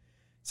around.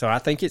 So I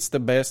think it's the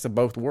best of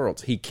both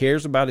worlds. He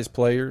cares about his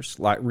players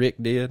like Rick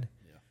did.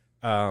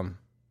 Yeah.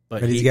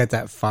 But he's got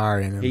that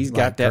fire in him. He's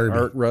got that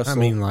Ert Russell. I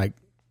mean, like,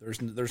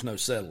 there's no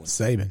settling.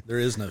 Saban. There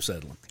is no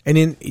settling. And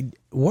then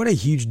what a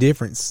huge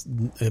difference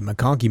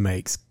McConkey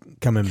makes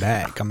coming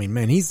back. I mean,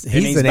 man, he's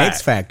an back.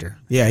 X factor.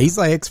 Yeah, he's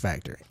like X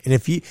factor. And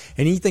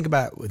you think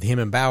about with him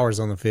and Bowers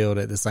on the field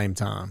at the same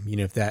time, you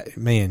know, if that,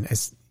 man,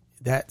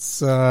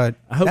 that's hard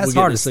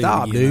to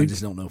stop, dude. I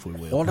just don't know if we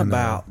will. What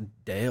about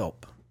Delp?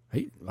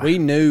 We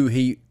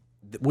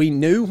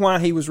knew why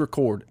he was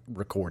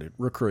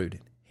recruited.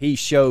 He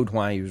showed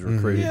why he was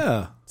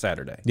recruited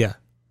Saturday. Yeah.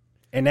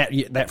 And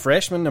that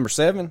freshman, number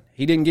 7,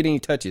 he didn't get any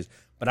touches.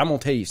 But I'm going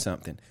to tell you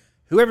something.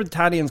 Whoever the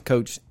tight ends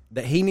coach,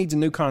 that he needs a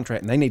new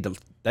contract, and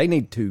they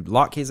need to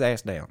lock his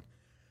ass down.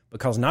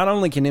 Because not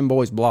only can them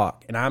boys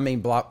block, and I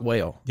mean block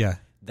well,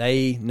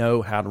 they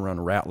know how to run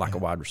a route like a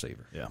wide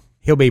receiver. Yeah.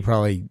 He'll be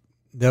somebody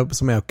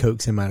will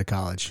coax him out of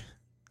college.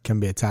 come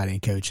be a tight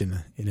end coach in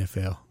the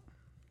NFL.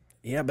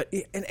 Yeah, but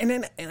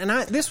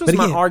this was But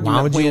my again, argument.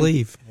 why would you when-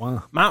 leave?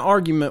 Wow. My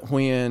argument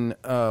when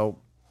the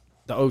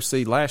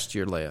OC last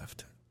year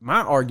left,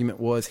 my argument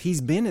was he's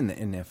been in the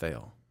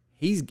NFL.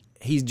 He's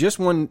just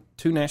won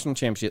 2 national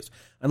championships.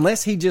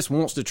 Unless he just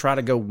wants to try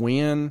to go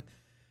win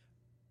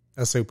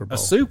A Super Bowl. a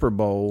Super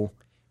Bowl,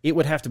 it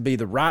would have to be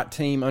the right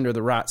team under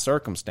the right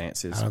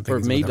circumstances I don't think for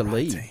it's me with to the right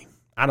leave. team.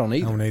 I don't I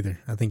either. don't either.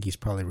 I think he's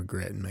probably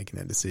regretting making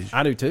that decision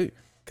I do too.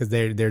 because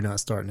they're not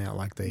starting out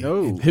like they.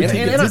 No. Who did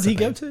he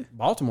go to?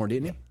 Baltimore,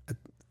 didn't he? I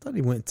thought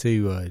he went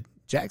to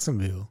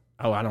Jacksonville.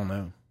 Oh, I don't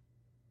know.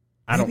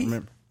 I don't Maybe?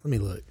 remember. Let me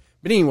look.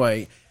 But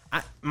anyway,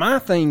 my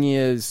thing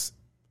is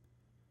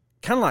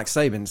kind of like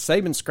Saban.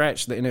 Saban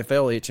scratched the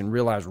NFL itch and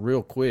realized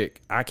real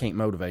quick, I can't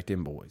motivate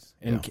them boys,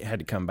 and had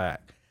to come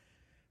back.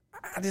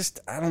 I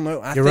don't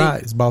know. You're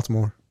right. It's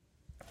Baltimore.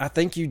 I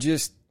think you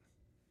just,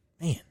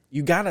 Man,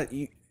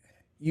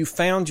 you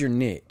found your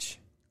niche.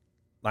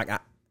 Like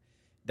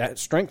that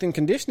strength and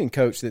conditioning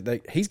coach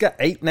he's got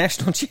 8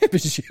 national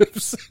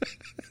championships.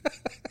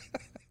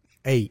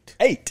 8.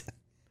 8.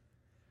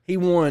 He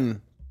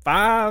won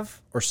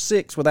 5 or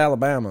 6 with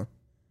Alabama,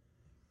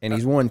 and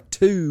he's won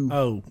 2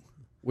 Oh,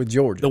 with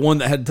Georgia. the one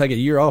that had to take a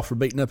year off for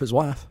beating up his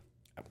wife.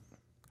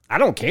 I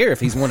don't care if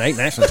he's won 8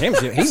 national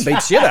championships. He can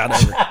beat shit out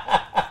of her.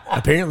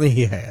 Apparently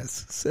he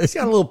has. He's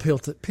got a little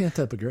pent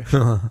up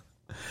aggression.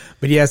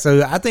 But yeah,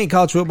 so I think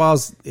college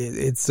football's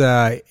it's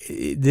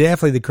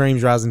definitely the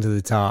cream's rising to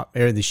the top.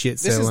 Or the shit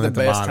This is settling the at the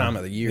best bottom. time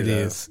of the year, It though.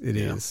 is. It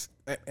is.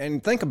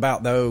 And think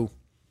about, though,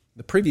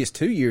 the previous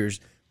 2 years,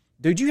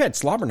 dude, you had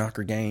slobber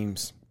knocker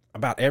games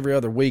about every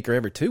other week or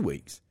every 2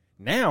 weeks.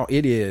 Now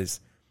it's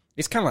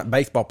kind of like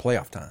baseball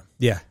playoff time.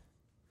 Yeah.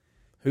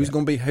 Who's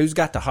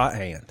got the hot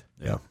hand?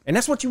 Yeah. And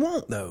that's what you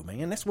want, though,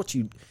 man. That's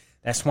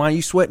why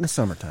you sweat in the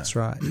summertime. That's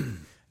right.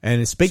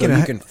 And So speaking you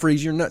of can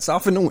freeze your nuts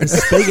off in the winter.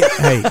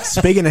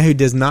 speaking of who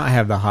does not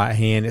have the hot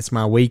hand, it's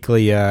my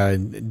weekly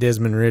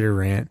Desmond Ridder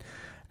rant.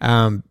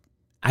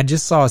 I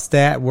just saw a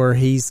stat where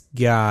he's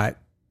got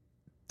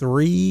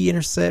 3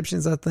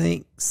 interceptions, I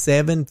think,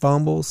 7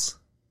 fumbles.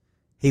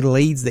 He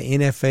leads the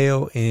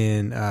NFL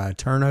in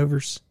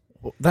turnovers.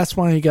 Well, that's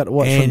why he got to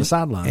watch from the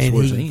sidelines. And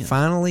towards he the end.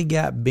 finally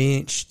got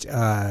benched,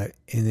 and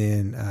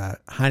then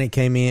Heinicke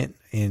came in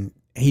and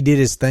he did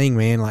his thing,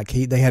 man. Like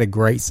they had a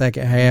great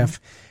second half.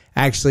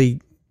 Actually,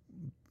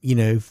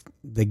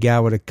 the guy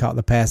would have caught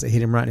the pass that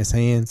hit him right in his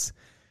hands.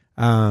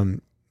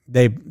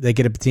 They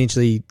could have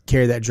potentially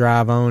carried that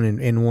drive on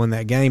and won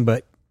that game.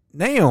 But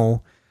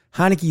now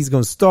Heinicke's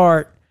going to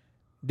start.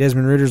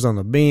 Desmond Ridder's on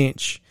the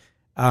bench.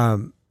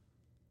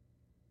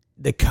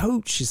 The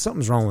coach,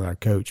 something's wrong with our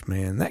coach,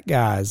 man. That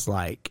guy's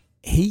like,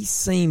 he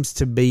seems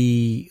to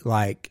be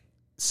like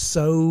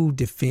so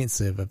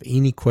defensive of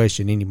any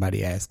question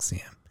anybody asks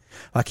him.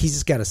 Like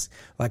he's got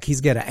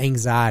an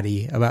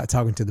anxiety about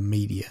talking to the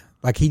media.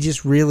 Like he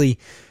just really,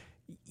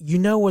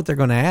 what they're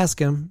going to ask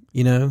him,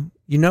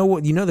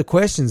 the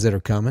questions that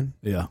are coming.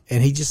 Yeah.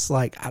 And he just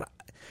like,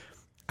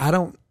 I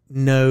don't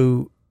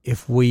know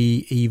if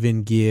we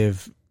even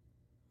give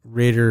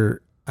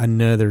Ridder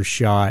another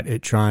shot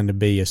at trying to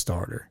be a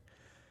starter.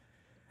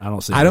 I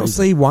don't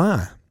see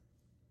why.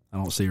 I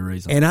don't see a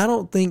reason. And I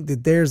don't think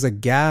that there's a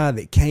guy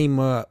that came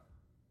up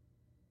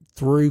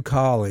through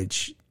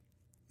college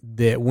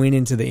that went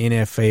into the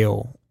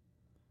NFL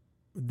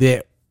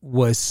that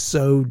was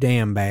so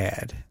damn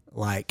bad.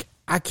 Like,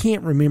 I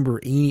can't remember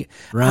any.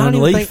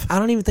 Ryan Leaf? I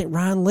don't even think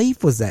Ryan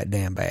Leaf was that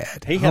damn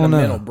bad. He had a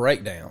mental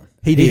breakdown.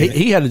 He did.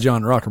 He had a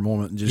John Rocker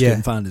moment and just Yeah.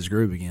 didn't find his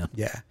groove again.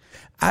 Yeah.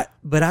 I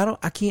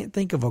can't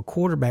think of a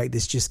quarterback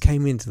that's just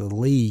came into the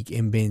league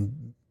and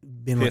been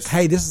like,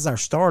 hey, this is our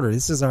starter.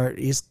 This is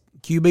it's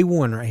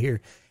QB1 right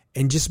here.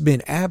 And just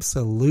been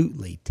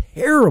absolutely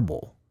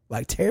terrible.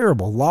 Like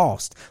terrible,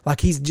 lost. Like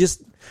he's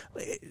just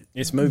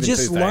It's moving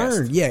just too fast.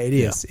 learned. Yeah, it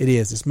is. It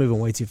is. It's moving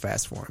way too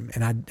fast for him.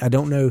 And I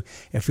don't know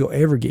if he'll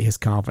ever get his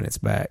confidence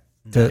back.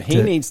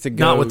 He needs to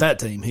go. Not with that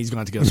team. He's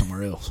going to go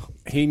somewhere else.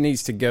 He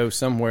needs to go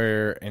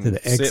somewhere and to the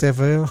sit.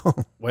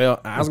 XFL. Well,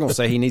 I was going to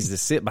say he needs to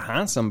sit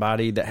behind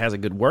somebody that has a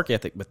good work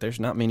ethic, but there's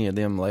not many of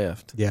them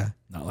left. Yeah.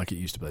 Not like it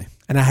used to be.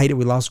 And I hate it.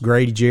 We lost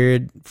Grady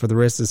Jarrett for the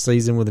rest of the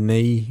season with a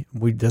knee.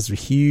 That's a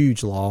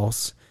huge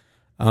loss.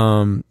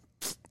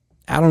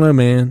 I don't know,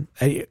 man.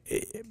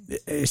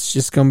 It's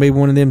just going to be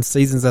one of them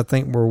seasons, I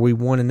think, where we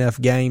won enough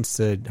games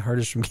to hurt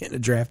us from getting a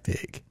draft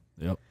pick.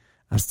 Yep.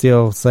 I'm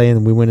still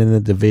saying we went in the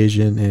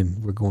division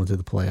and we're going to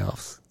the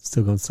playoffs.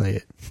 Still going to say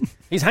it.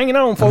 He's hanging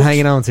on, folks. I'm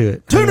hanging on to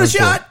it. Tuna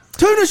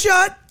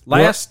shot.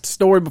 Last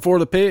story before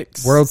the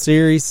picks. World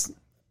Series.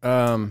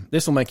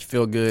 This will make you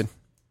feel good.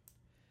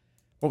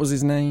 What was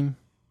his name?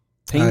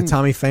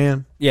 Tommy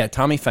Pham. Yeah,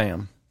 Tommy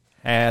Pham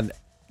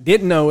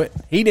didn't know it.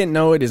 He didn't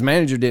know it. His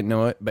manager didn't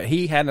know it, but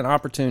he had an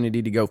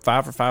opportunity to go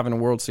 5 for 5 in the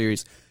World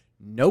Series.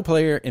 No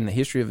player in the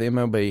history of the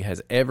MLB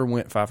has ever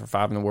went 5 for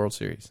 5 in the World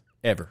Series.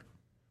 Ever.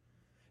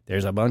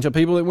 There's a bunch of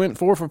people that went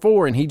 4 for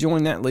 4, and he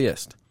joined that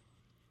list.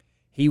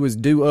 He was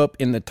due up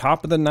in the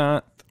top of the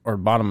ninth or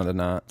bottom of the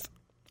ninth.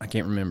 I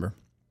can't remember.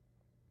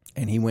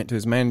 And he went to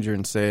his manager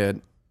and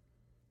said,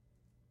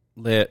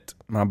 let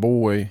my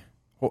boy,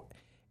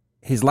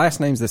 his last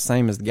name's the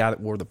same as the guy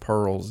that wore the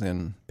pearls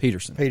in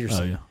Peterson.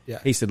 Peterson. Oh, yeah.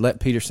 He said, let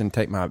Peterson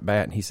take my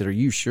bat. And he said, are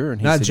you sure? And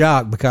he Not said,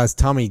 Jock, because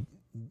Tommy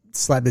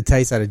slapped the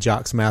taste out of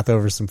Jock's mouth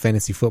over some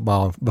fantasy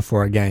football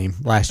before a game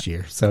last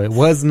year. So it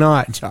was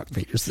not Jock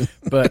Peterson.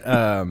 But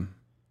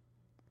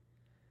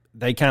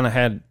they kind of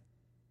had,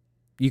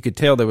 you could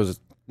tell there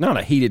was not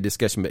a heated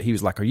discussion, but he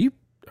was like, are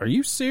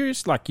you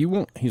serious? Like you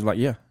won't? He's like,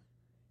 yeah.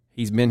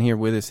 He's been here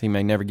with us. He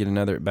may never get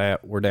another at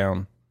bat. We're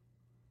down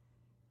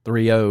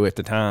 3-0 at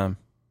the time.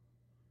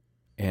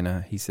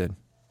 And he said,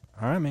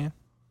 all right, man.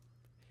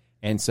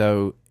 And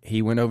so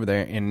he went over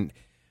there, and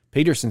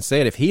Peterson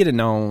said if he had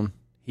known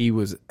he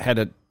had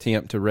an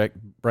attempt to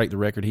break the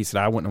record, he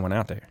said, I wouldn't have went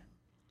out there.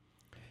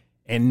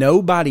 And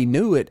nobody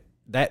knew it.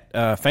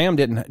 That fam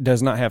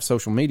does not have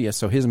social media,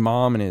 so his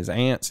mom and his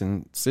aunts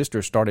and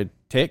sisters started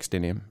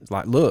texting him. It's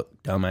like,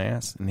 look,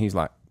 dumbass. And he's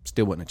like,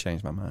 still wouldn't have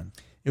changed my mind.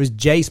 It was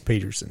Jace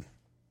Peterson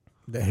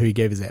who he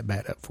gave his at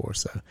bat up for.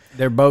 So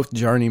They're both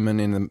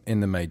journeymen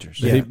in the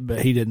majors. Yeah.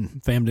 But he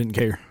didn't. Fam didn't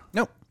care.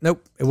 nope,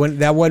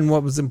 that wasn't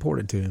what was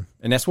important to him.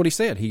 And that's what he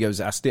said. He goes,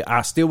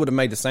 I still would have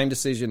made the same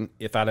decision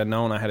if I'd have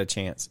known I had a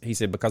chance. He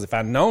said, because if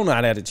I'd known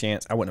I'd had a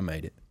chance, I wouldn't have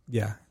made it.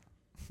 Yeah.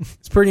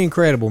 It's pretty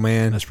incredible,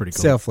 man. That's pretty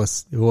cool.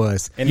 Selfless, it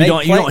was. And We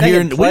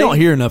they don't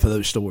hear enough of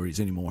those stories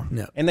anymore.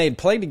 No. And they had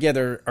played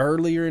together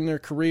earlier in their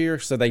career,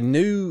 so they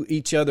knew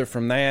each other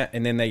from that.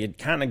 And then they had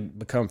kind of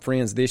become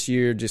friends this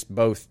year, just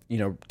both,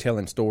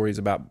 telling stories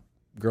about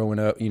growing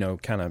up,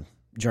 kind of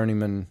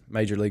journeyman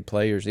major league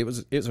players. It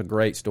was a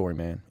great story,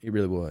 man. It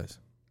really was.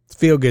 It's a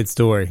feel-good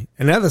story.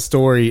 Another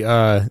story,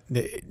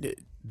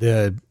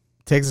 the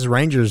Texas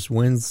Rangers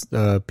wins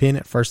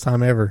pennant first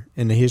time ever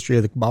in the history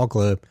of the ball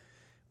club,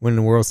 winning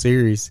the World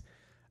Series.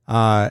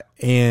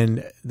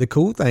 And the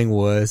cool thing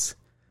was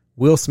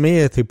Will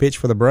Smith, who pitched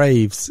for the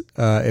Braves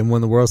and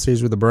won the World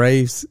Series with the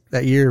Braves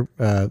that year,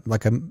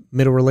 like a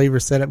middle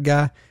reliever setup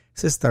guy,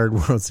 it's his third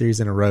World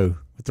Series in a row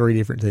with 3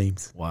 different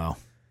teams. Wow.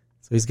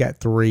 So he's got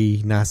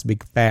 3 nice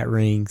big fat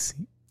rings.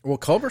 Well,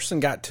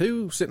 Culberson got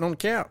 2 sitting on the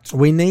couch.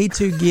 We need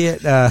to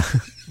get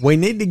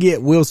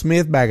Will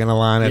Smith back in the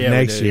lineup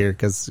next year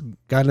because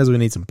God knows we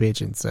need some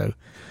pitching. So,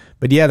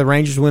 but yeah, the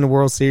Rangers win the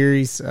World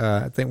Series.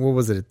 I think, what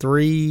was it, a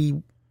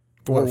 4-1?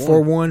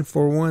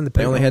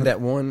 They only had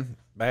that one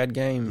bad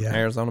game. Yeah.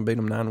 Arizona beat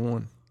them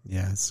 9-1.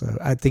 Yeah, so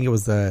I think it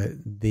was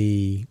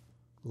the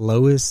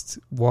lowest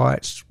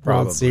watched World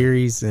Probably.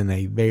 Series in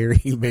a very,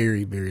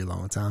 very, very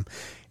long time.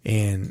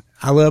 And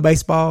I love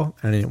baseball.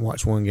 I didn't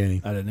watch one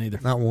game. I didn't either.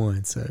 Not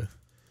one, so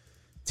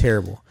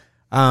terrible.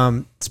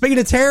 Speaking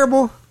of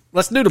terrible,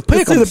 Let's do the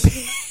picks.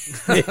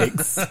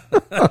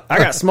 I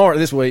got smart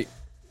this week.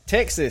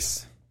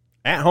 Texas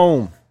at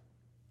home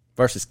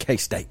versus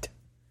K-State.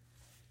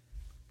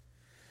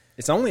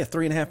 It's only a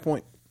 3.5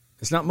 point,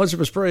 It's not much of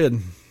a spread.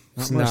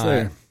 Not much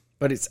there.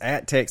 but it's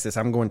at Texas.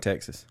 I'm going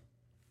Texas.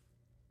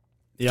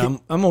 Yeah,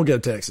 I'm gonna go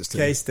Texas too.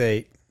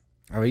 K-State.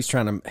 Oh, he's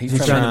trying to make it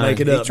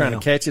up He's trying now.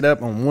 to catch it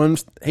up on one.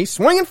 He's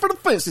swinging for the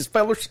fences,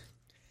 fellas.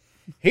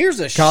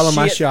 Here's a Calling shit,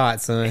 my shot,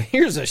 son.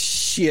 Here's a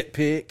shit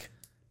pick.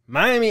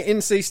 Miami,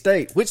 NC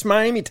State. Which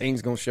Miami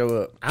team's going to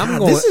show up?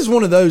 This is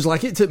one of those,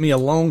 like, it took me a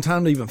long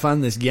time to even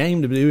find this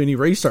game to do any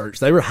research.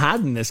 They were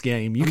hiding this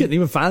game. You couldn't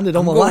even find it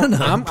on the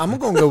lineup. I'm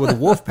going to go with the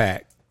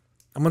Wolfpack.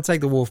 I'm going to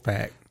take the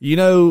Wolfpack.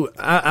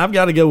 I've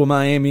got to go with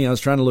Miami. I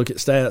was trying to look at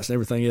stats and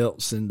everything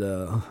else, and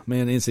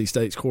man, NC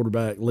State's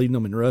quarterback leading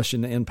them in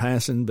rushing and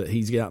passing, but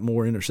he's got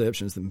more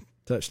interceptions than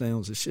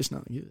touchdowns. It's just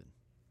not good.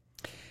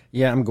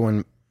 Yeah, I'm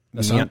going.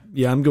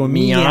 I'm going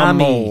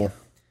Miami.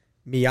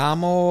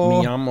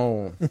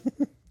 Miamo.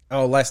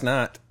 Oh, last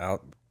night,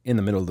 out in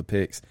the middle of the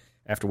picks,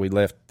 after we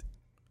left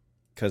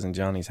Cousin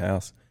Johnny's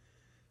house,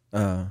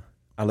 I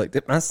looked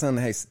at my son.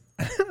 I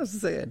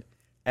said,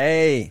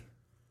 "Hey,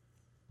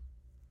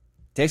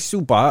 text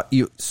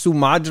su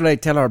madre,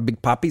 tell our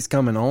big papi's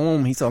coming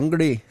home. He's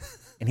hungry."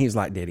 And he was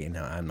like, "Daddy,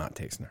 no, I'm not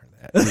texting her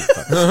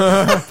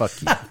that. Fuck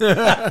you."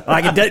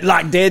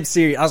 Like dead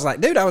serious. I was like,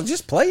 "Dude, I was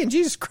just playing.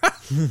 Jesus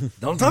Christ,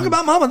 Don't talk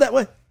about mama that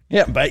way.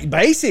 yeah."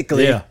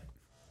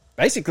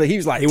 Basically, he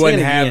was like, He 10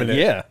 wasn't again. having it.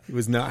 Yeah. He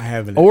was not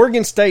having it.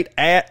 Oregon State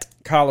at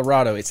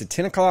Colorado. It's a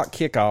 10 o'clock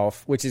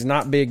kickoff, which is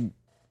not big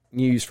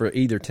news for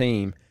either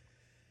team.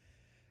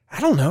 I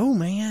don't know,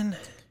 man.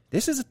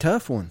 This is a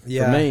tough one for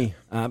me.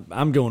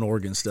 I'm going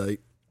Oregon State.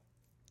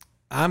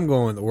 I'm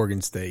going with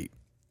Oregon State.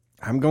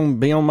 I'm going to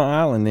be on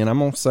my island, and I'm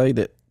going to say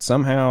that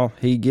somehow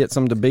he gets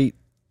them to beat.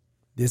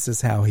 This is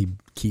how he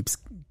keeps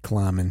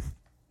climbing.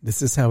 I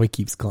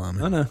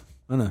know.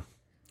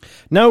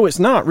 No, it's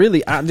not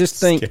really. I just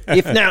think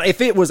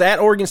if it was at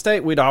Oregon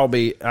State,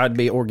 I'd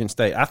be Oregon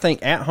State. I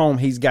think at home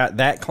he's got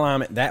that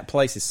climate. That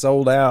place is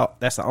sold out.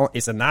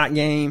 It's a night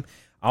game.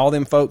 All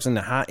them folks in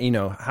the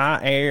high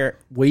air,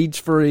 weeds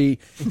free.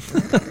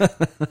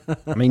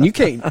 I mean, you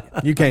can't,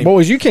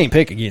 boys, you can't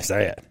pick against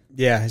that.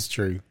 Yeah, it's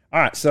true.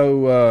 All right,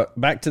 so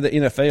back to the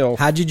NFL.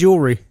 Hide your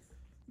jewelry.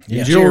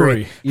 Yeah.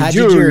 Hide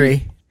your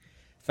jury.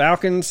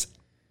 Falcons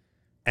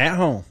at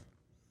home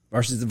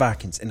versus the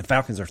Vikings, and the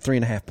Falcons are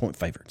 3.5-point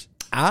favorites.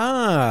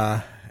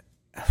 I'm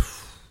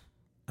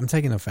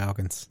taking the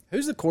Falcons.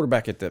 Who's the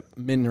quarterback at the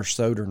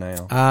Minnesota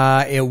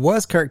now? It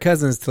was Kirk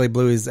Cousins till he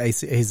blew his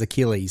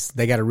Achilles.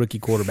 They got a rookie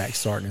quarterback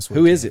starting this week.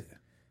 Who is it?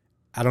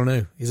 I don't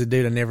know. He's a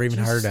dude I never even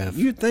heard of.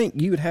 You'd think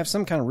you would have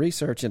some kind of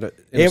research in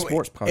a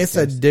sports podcast. It's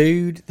a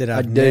dude that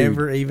I've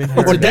never even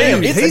heard Well, of.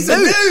 damn, He's a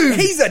dude.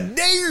 He's a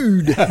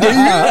dude.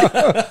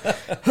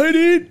 Hey,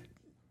 dude.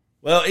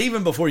 Well,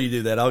 even before you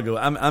do that, I'll go.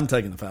 I'm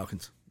taking the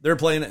Falcons. They're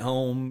playing at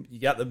home. You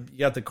got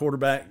the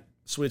quarterback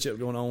switch up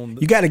going on.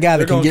 You got a guy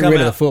that can get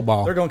rid of the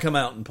football. They're going to come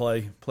out and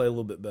play a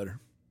little bit better.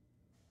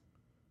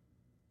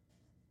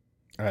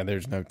 All right,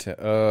 there's no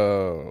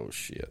oh,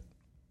 shit.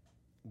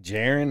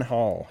 Jaron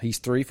Hall. He's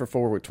 3 for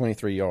 4 with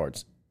 23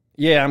 yards.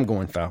 Yeah, I'm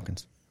going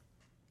Falcons.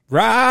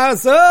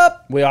 Rise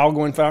up. We all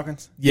going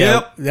Falcons? Yeah.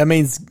 Yep. That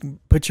means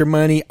put your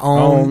money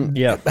on.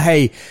 Yep.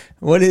 Hey,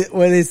 what did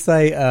it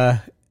say?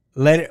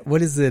 Let it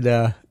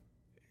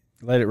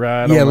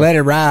ride. Yeah, let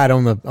it ride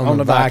on the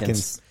Vikings.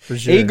 Vikings for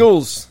sure.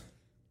 Eagles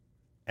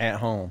at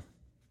home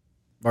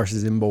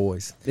versus them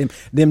boys.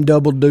 Them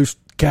double deuce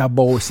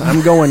Cowboys.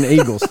 I'm going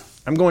Eagles.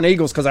 I'm going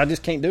Eagles because I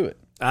just can't do it.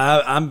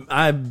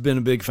 I've been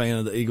a big fan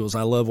of the Eagles.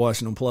 I love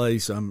watching them play,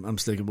 so I'm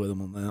sticking with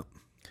them on that.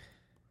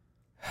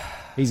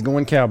 He's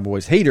going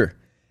Cowboys. Heater.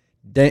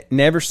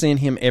 Never seen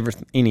him ever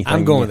anything.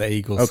 I'm going yet. the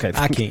Eagles. Okay,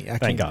 I can't.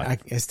 Thank God.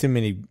 It's too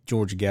many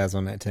Georgia guys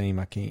on that team.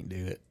 I can't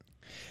do it.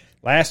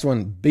 Last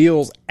one,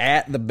 Bills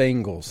at the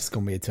Bengals. It's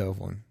gonna be a tough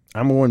one.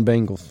 I'm going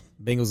Bengals.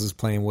 Bengals is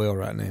playing well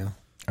right now.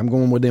 I'm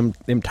going with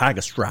them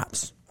Tiger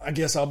Stripes. I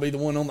guess I'll be the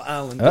one on the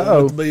island Uh-oh.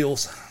 going with the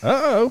Bills.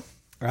 Uh-oh.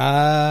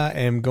 I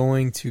am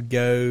going to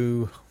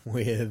go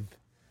with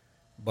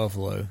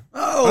Buffalo.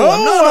 Oh,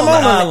 I'm not on the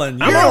island.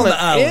 You're on the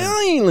island.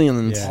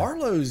 Aliens. Yeah.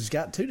 Arlo's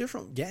got two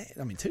different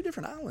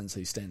islands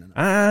he's standing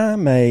on. I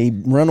may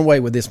run away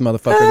with this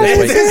motherfucker this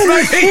week.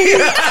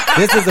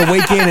 This is a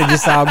weekend and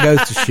just all goes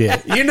to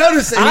shit. You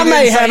notice I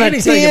may have a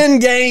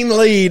 10-game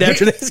lead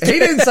after this He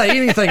didn't say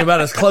anything about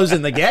us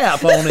closing the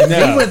gap on him.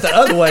 No. He went the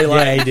other way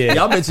like, Yeah, he did.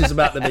 y'all bitches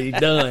about to be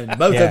done.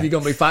 Both Yeah. of you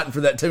going to be fighting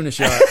for that tuna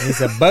shot. He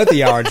said both of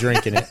y'all are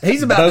drinking it.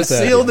 He's about Both to of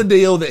seal you. the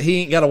deal that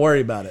he ain't got to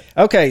worry about it.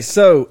 Okay,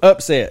 so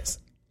upsets.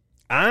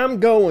 I'm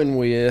going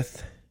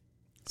with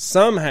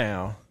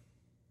somehow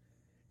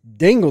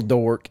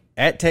Dingledork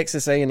at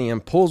Texas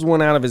A&M pulls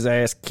one out of his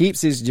ass,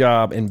 keeps his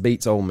job, and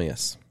beats Ole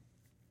Miss.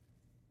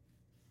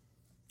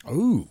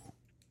 Ooh.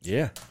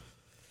 Yeah.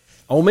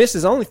 Ole Miss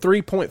is only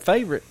 3-point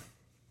favorite.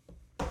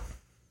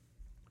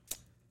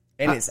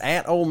 And it's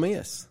at Ole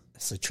Miss.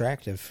 It's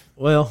attractive.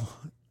 Well,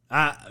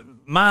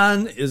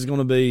 mine is going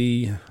to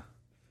be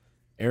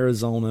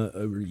Arizona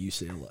over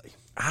UCLA.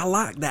 I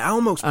like that. I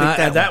almost picked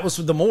that. That was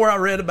the more I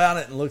read about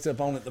it and looked up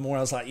on it, the more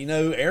I was like,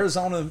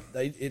 Arizona,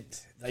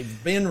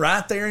 they've been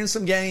right there in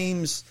some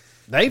games.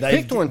 They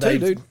picked one too,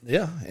 dude.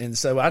 Yeah, and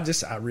so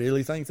I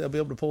really think they'll be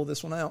able to pull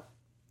this one out.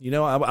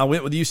 I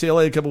went with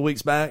UCLA a couple of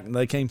weeks back, and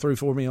they came through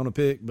for me on a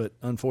pick, but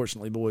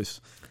unfortunately,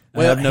 boys,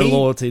 I have no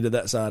loyalty to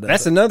that side.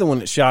 That's another one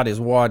that shot his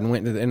wad and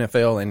went to the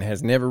NFL and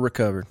has never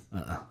recovered.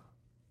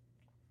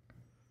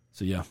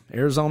 So yeah,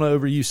 Arizona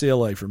over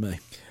UCLA for me.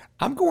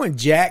 I'm going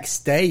Jack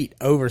State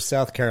over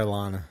South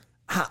Carolina.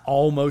 I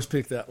almost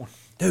picked that one.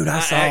 Dude, I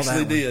saw that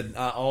one. did.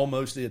 I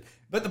almost did.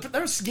 But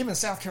they're giving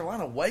South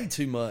Carolina way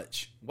too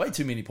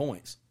many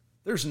points.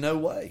 There's no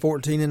way.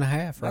 14.5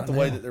 right Not the now.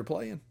 way that they're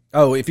playing.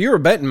 Oh, if you're a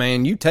betting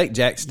man, you take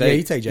Jack State. Yeah,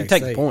 you take Jack You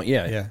take State. the point,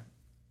 yeah. Yeah.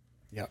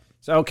 Yep.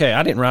 So, okay,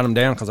 I didn't write them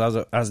down because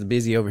I was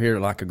busy over here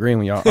like agreeing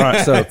with y'all. All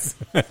right, so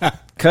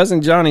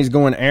Cousin Johnny's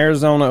going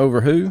Arizona over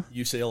who?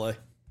 UCLA.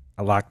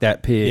 I like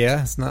that pick.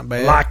 Yeah, it's not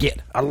bad. Like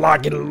it. I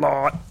like it a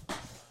lot.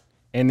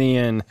 And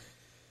then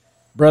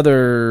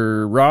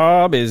Brother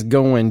Rob is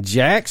going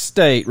Jack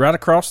State right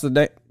across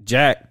the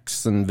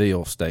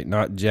Jacksonville State,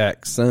 not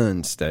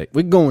Jackson State.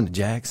 We're going to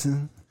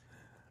Jackson.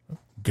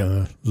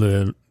 Gonna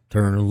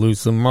turn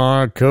loose of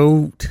my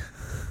coat.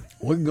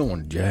 We're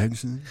going to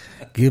Jackson.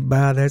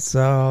 Goodbye, that's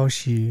all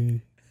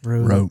she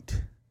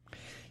wrote.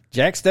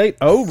 Jack State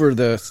over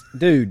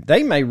dude,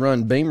 they may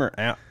run Beamer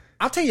out.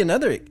 I'll tell you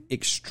another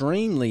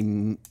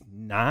extremely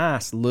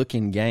nice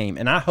looking game,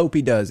 and I hope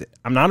he does it.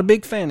 I'm not a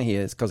big fan of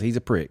his because he's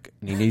a prick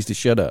and he needs to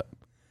shut up.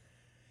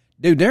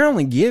 Dude, they're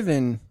only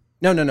giving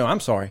no, I'm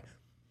sorry.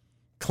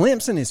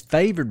 Clemson is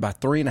favored by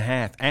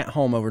 3.5 at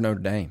home over Notre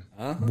Dame.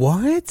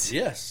 What?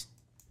 Yes.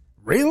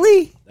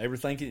 Really? They were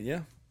thinking,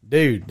 yeah.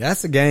 Dude,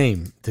 that's a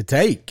game to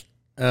take.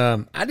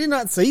 I did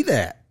not see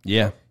that.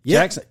 Yeah.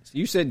 Jackson.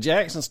 You said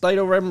Jackson State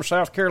over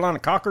South Carolina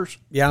Cockers?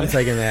 Yeah, I'm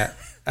taking that.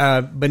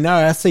 But no,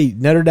 I see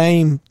Notre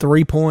Dame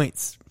 3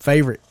 points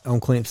favorite on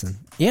Clemson.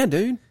 Yeah,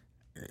 dude.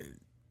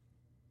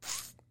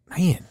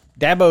 Man.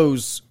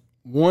 Dabo's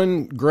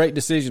one great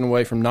decision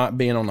away from not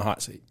being on the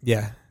hot seat.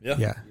 Yeah. Yeah,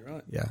 Yeah. you're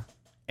right. Yeah.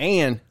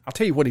 And I'll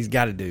tell you what he's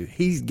got to do.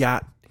 He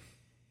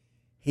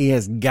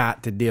has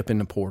got to dip in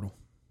the portal.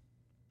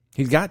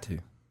 He's got to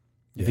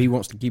if he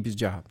wants to keep his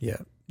job. Yeah.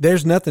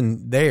 There's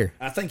nothing there.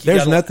 I think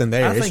there's nothing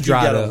there. I it's think you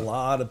dried got up. a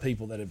lot of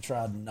people that have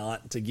tried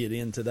not to get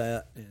into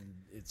that, and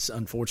it's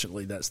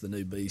unfortunately that's the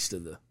new beast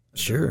of the.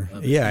 Sure.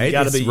 Of it. Yeah, you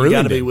got to it's be. You ruined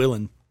got to be it.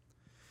 willing.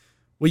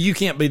 Well, you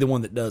can't be the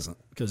one that doesn't,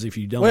 because if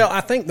you don't, Well,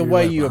 I think the you're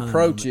way left you behind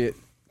approach on it,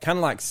 kind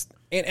of like,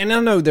 and I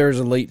know there's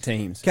elite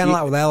teams. Kind of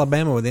like with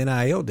Alabama with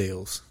NIL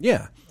deals.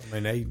 Yeah. I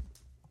mean,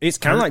 It's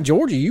kind of like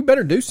Georgia. You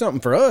better do something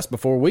for us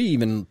before we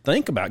even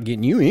think about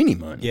getting you any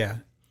money. yeah.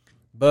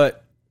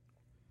 But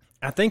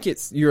I think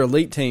it's your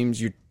elite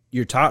teams,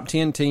 your top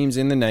 10 teams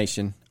in the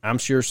nation. I'm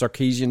sure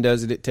Sarkisian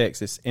does it at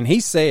Texas. And he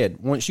said,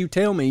 once you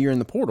tell me you're in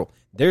the portal,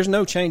 there's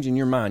no change in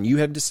your mind. You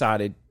have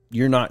decided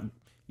you're not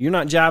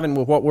jiving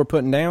with what we're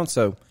putting down,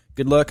 so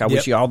good luck. I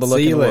wish you all the luck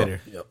See in you the world.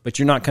 later. Yep. But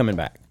you're not coming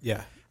back.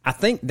 Yeah. I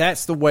think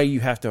that's the way you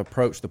have to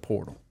approach the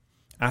portal.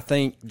 I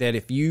think that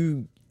if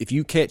you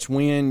catch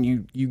wind,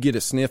 you get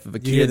a sniff of a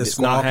hear kid the that's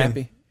not squawking.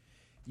 happy.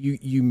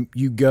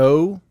 You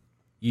go,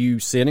 you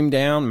sit him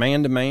down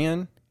man to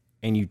man,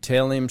 and you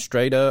tell him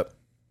straight up,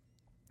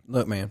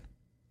 look, man,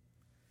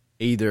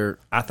 either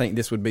I think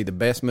this would be the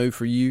best move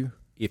for you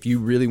if you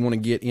really want to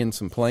get in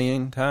some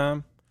playing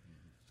time,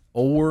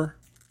 or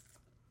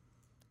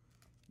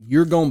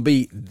you're going to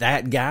be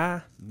that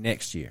guy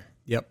next year.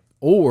 Yep.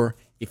 Or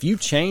if you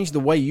change the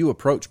way you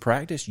approach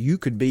practice, you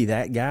could be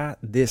that guy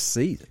this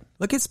season.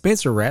 Look at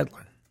Spencer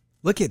Rattler.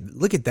 Look at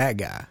that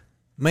guy.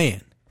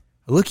 Man.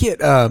 Look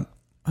at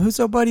who's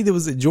our buddy that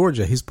was at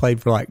Georgia? He's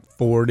played for like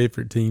 4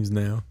 different teams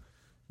now.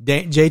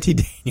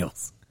 JT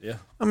Daniels. Yeah.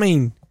 I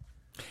mean,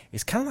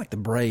 It's kind of like the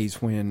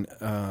Braves when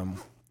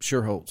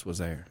Sherholtz was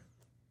there.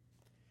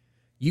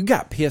 You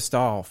got pissed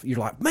off. You're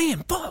like,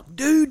 man, fuck,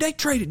 dude, they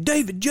traded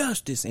David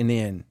Justice. And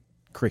then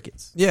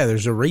crickets. yeah,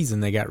 there's a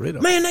reason they got rid of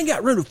him. Man, they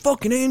got rid of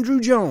fucking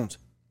Andrew Jones.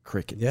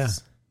 Crickets. Yeah.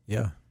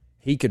 Yeah.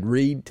 He could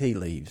read tea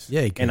leaves.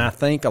 Yeah, he could. And I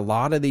think a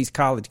lot of these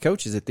college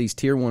coaches at these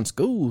Tier 1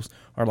 schools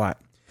are like,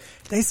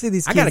 They say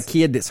these I kids. got a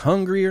kid that's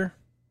hungrier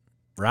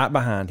right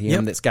behind him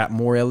Yep. that's got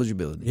more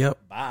eligibility. Yep.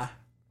 Bye.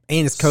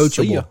 And it's See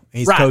coachable. ya.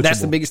 He's Right, coachable.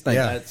 that's the biggest thing.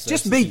 Yeah.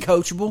 Just be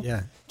coachable.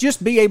 Yeah.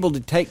 Just be able to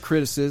take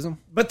criticism.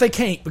 But they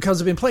can't, because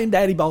they've been playing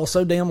daddy ball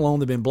so damn long.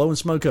 They've been blowing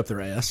smoke up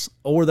their ass,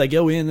 or they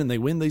go in and they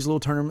win these little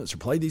tournaments or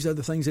play these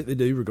other things that they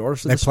do,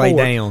 regardless of They the play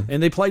sport, down.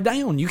 and they play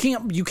down. You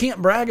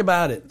can't brag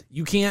about it.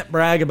 You can't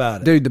brag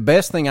about it. Dude, the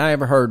best thing I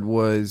ever heard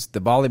was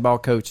the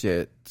volleyball coach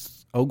at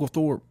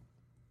Oglethorpe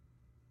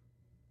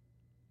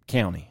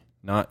County,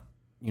 not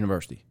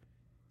university,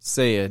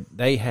 said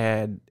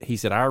he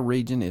said, our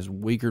region is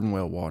weaker than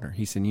well water.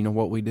 He said, you know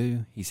what we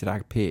do? He said, I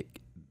pick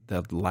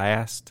the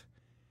last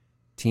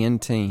 10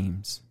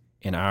 teams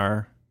in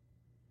our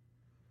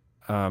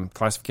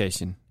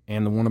classification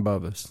and the one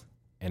above us,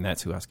 and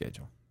that's who I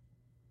schedule.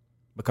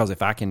 Because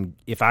if I can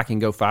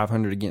go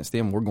 500 against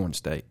them, we're going to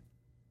state.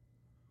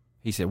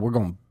 He said, we're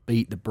going to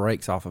beat the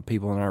brakes off of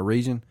people in our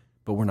region,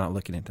 but we're not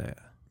looking at that.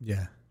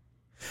 Yeah.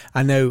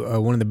 I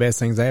know one of the best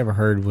things I ever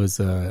heard was,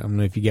 I don't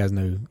know if you guys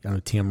know, I know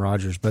Tim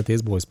Rogers, but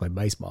his boys played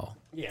baseball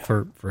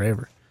for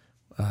forever.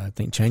 I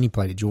think Cheney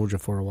played at Georgia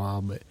for a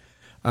while, but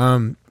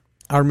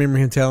I remember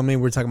him telling me,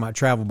 we were talking about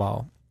travel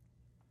ball.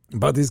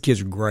 Both these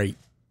kids are great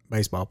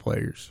baseball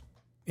players.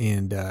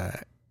 And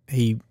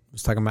he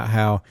was talking about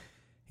how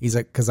he's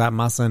like, because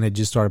my son had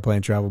just started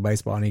playing travel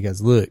baseball, and he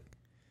goes, look,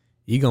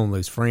 you're going to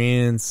lose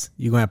friends.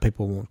 You're going to have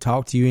people who won't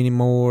talk to you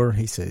anymore.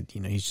 He said,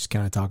 he's just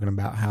kind of talking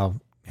about how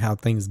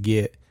things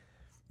get,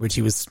 which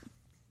he was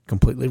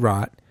completely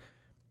right.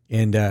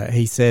 And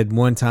he said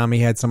one time he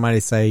had somebody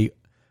say,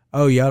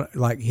 oh, yeah,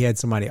 like he had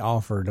somebody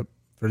offer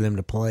for them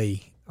to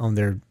play on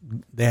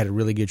they had a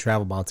really good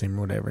travel ball team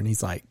or whatever. And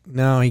he's like,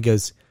 no, he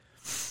said,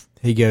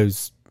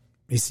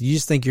 you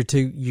just think your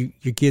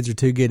kids are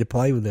too good to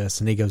play with us.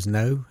 And he goes,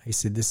 no. He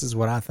said, this is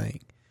what I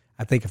think.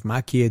 I think if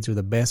my kids are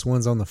the best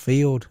ones on the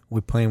field, we're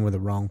playing with the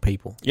wrong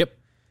people. Yep.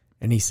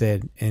 And he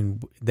said,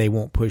 and they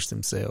won't push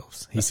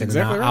themselves. He said,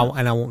 exactly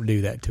and I won't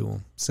do that to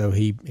them. So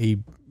he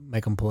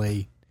make them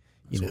play,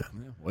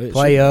 Well, it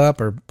play should- up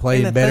or play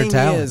And the better thing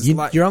talent. is,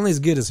 You're only as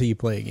good as who you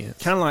play against.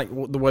 Kind of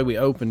like the way we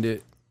opened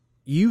it,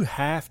 you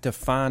have to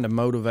find a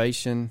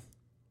motivation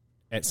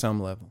at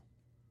some level.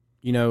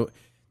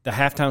 The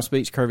halftime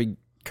speech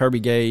Kirby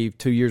gave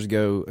 2 years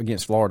ago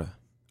against Florida.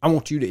 I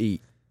want you to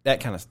eat. That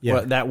kind of Yeah.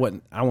 well, that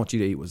wasn't. I want you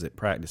to eat was at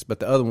practice, but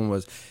the other one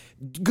was,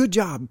 good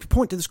job.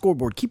 Point to the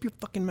scoreboard. Keep your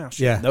fucking mouth shut.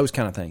 Yeah. Those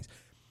kind of things.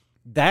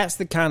 That's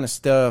the kind of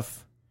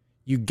stuff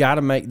you got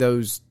to make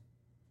those.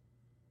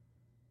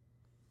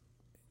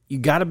 You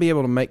got to be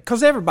able to make,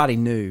 because everybody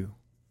knew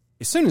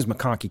as soon as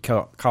McConkey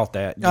caught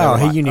that. they were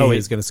like, you knew he it-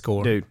 was going to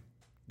score. dude,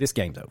 this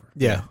game's over.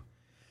 Yeah.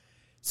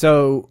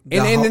 So The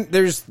and whole-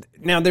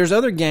 then there's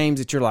other games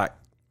that you're like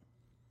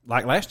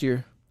last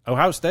year,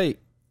 Ohio State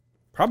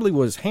probably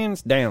was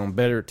hands down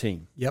better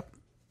team. Yep.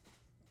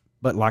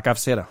 But like I've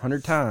said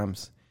 100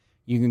 times,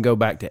 you can go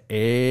back to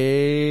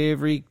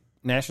every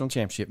national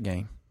championship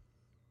game,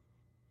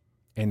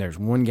 and there's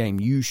one game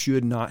you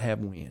should not have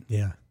win.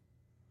 Yeah.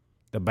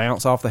 The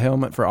bounce off the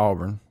helmet for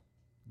Auburn,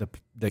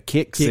 the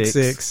kick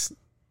six.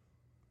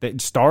 That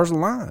stars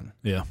align.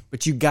 Yeah.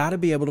 But you got to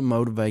be able to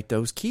motivate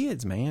those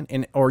kids, man,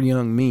 or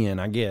young men,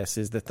 I guess,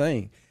 is the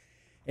thing.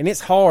 And it's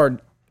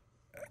hard.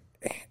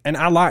 and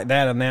I like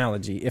that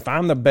analogy. If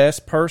I'm the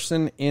best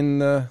person in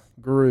the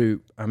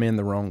group, I'm in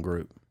the wrong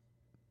group.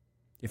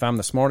 If I'm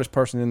the smartest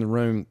person in the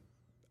room,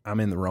 I'm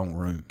in the wrong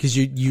room. Because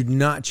you're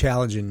not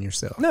challenging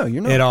yourself. No,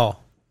 you're not. At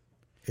all.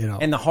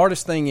 And the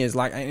hardest thing is,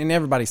 like, and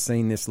everybody's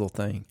seen this little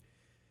thing.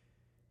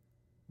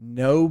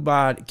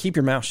 Nobody, keep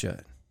your mouth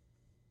shut.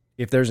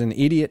 If there's an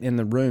idiot in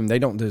the room, they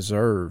don't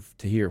deserve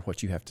to hear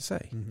what you have to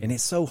say. Mm-hmm. And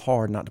it's so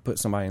hard not to put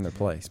somebody in their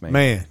place,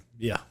 man.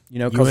 Yeah. You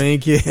know, You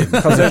ain't kidding.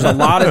 because there's a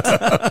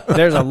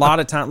lot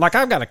of time. Like,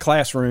 I've got a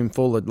classroom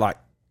full of, like,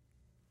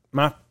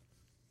 my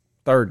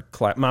third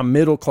class, my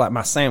middle class,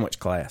 my sandwich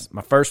class.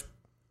 My first,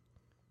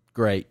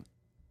 great.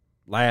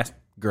 Last,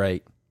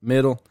 great.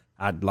 Middle,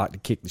 I'd like to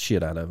kick the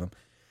shit out of them.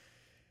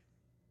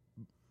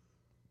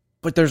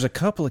 But there's a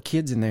couple of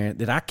kids in there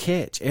that I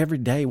catch every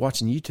day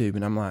watching YouTube,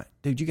 and I'm like,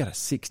 dude, you got a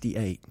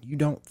 68. You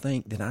don't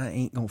think that I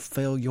ain't going to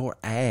fail your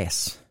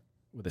ass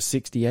with a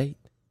 68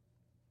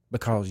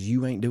 because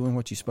you ain't doing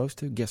what you're supposed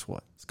to? Guess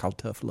what? It's called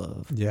tough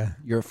love. Yeah.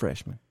 You're a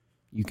freshman.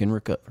 You can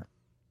recover.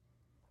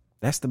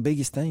 That's the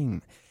biggest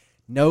thing.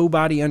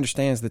 Nobody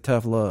understands the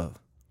tough love.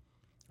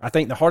 I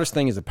think the hardest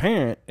thing as a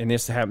parent, and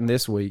this happened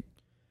this week,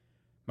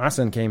 my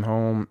son came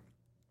home,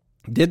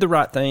 did the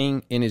right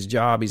thing in his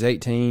job. He's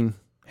 18,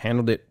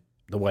 handled it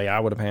the way I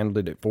would have handled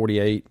it at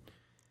 48.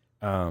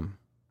 But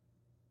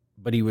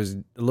he was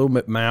a little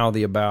bit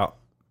mouthy about,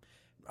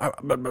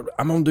 I'm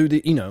going to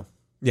do the,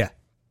 Yeah.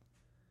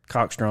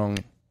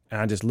 cockstrong. And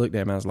I just looked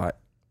at him and I was like,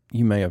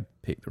 you may have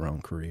picked the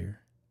wrong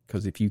career.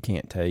 Because if you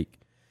can't take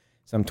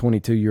some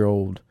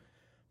 22-year-old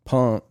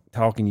punk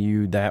talking to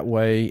you that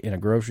way in a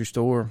grocery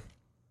store,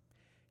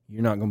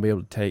 you're not going to be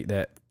able to take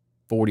that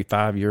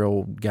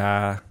 45-year-old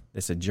guy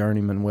that's a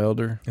journeyman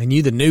welder. And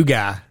you the new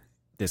guy.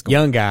 That's gonna,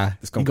 Young guy.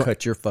 That's going to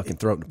cut your fucking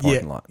throat in the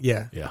parking lot.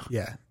 Yeah.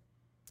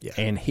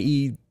 And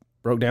he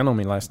broke down on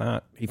me last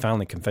night. He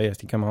finally confessed.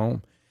 He come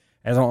home.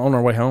 As on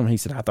our way home, he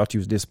said, I thought you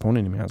was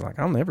disappointed in me. I was like,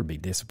 I'll never be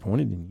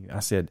disappointed in you.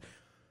 I said,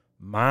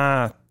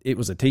 it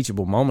was a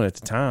teachable moment at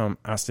the time.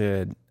 I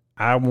said,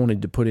 I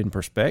wanted to put it in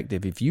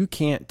perspective. If you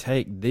can't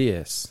take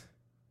this,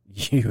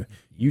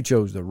 you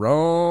chose the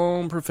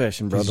wrong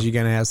profession, brother. You're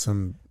going to have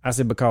some. I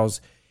said,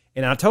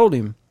 and I told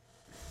him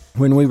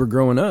when we were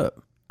growing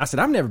up, I said,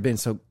 I've never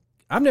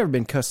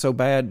been cussed so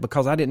bad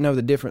because I didn't know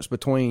the difference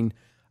between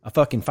a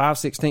fucking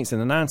 5/16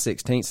 and a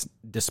 9/16,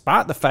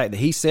 despite the fact that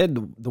he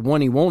said the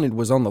one he wanted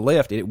was on the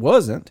left. It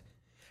wasn't.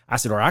 I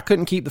said, or I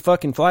couldn't keep the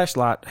fucking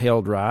flashlight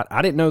held right.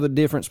 I didn't know the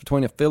difference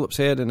between a Phillips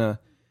head and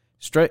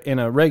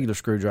a regular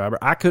screwdriver.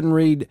 I couldn't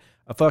read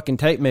a fucking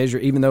tape measure,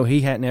 even though he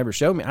hadn't ever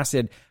showed me. I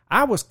said,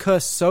 I was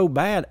cussed so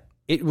bad,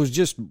 it was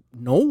just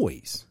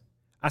noise.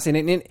 I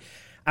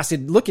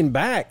said, looking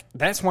back,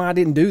 that's why I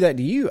didn't do that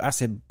to you. I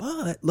said,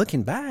 but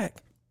looking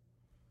back,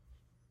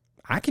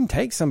 I can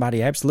take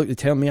somebody absolutely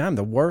tell me I'm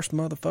the worst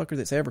motherfucker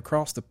that's ever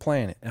crossed the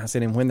planet. And I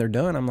said, and when they're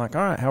done, I'm like,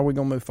 all right, how are we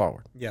going to move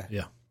forward? Yeah.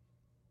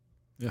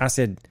 I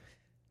said,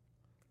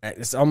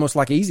 it's almost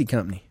like Easy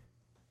Company.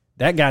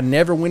 That guy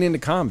never went into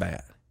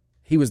combat.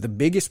 He was the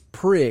biggest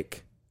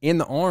prick in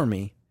the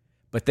Army,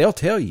 but they'll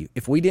tell you,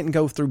 if we didn't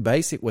go through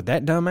basic with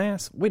that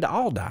dumbass, we'd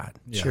all died.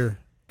 Yeah. Sure.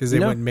 Because they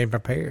wouldn't be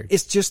prepared.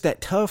 It's just that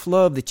tough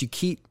love that you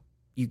keep,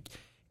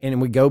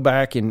 and we go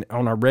back and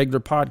on our regular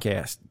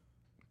podcast,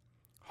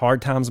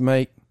 hard times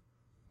make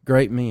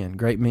great men.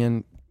 Great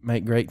men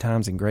make great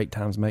times, and great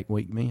times make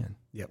weak men.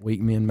 Yep.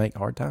 Weak men make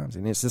hard times,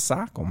 and it's a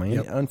cycle, man.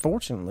 Yep.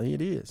 Unfortunately,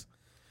 it is.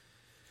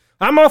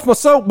 I'm off my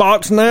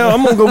soapbox now.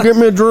 I'm going to go get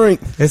me a drink.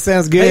 It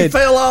sounds good. He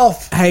fell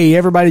off. Hey,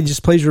 everybody,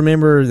 just please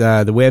remember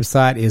the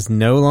website is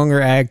no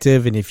longer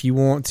active. And if you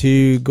want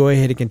to go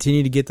ahead and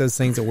continue to get those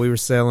things that we were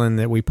selling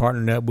that we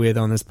partnered up with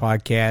on this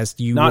podcast,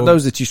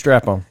 those that you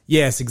strap on.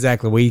 Yes,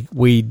 exactly.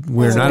 We're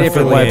That's not a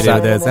different affiliated website.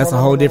 with this. That's a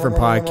whole different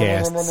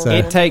podcast. So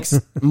It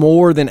takes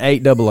more than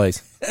 8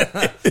 AA's.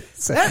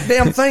 That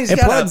damn thing's it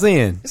got plugs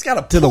in. It's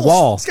got a to the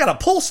wall. It's got a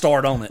pull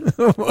start on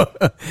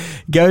it.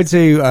 Go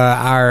to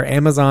our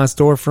Amazon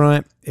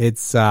storefront.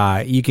 It's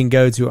you can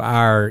go to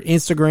our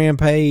Instagram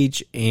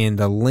page, and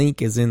the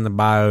link is in the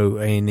bio.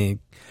 And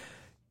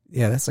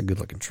that's a good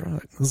looking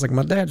truck. It looks like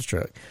my dad's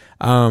truck.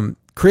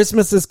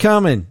 Christmas is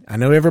coming. I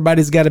know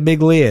everybody's got a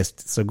big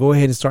list, so go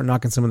ahead and start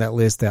knocking some of that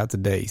list out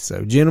today.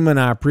 So, gentlemen,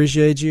 I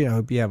appreciate you. I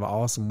hope you have an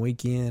awesome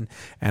weekend,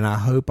 and I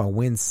hope I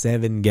win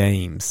 7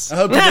 games I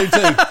hope you do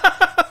too.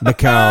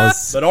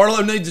 because But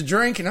Arlo needs a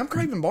drink, and I'm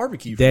craving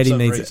barbecue for Daddy some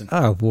needs reason. it.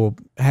 Oh, well,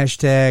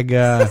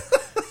 hashtag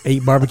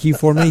eat barbecue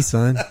for me,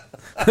 son.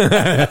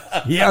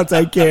 Y'all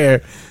take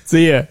care.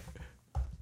 See ya.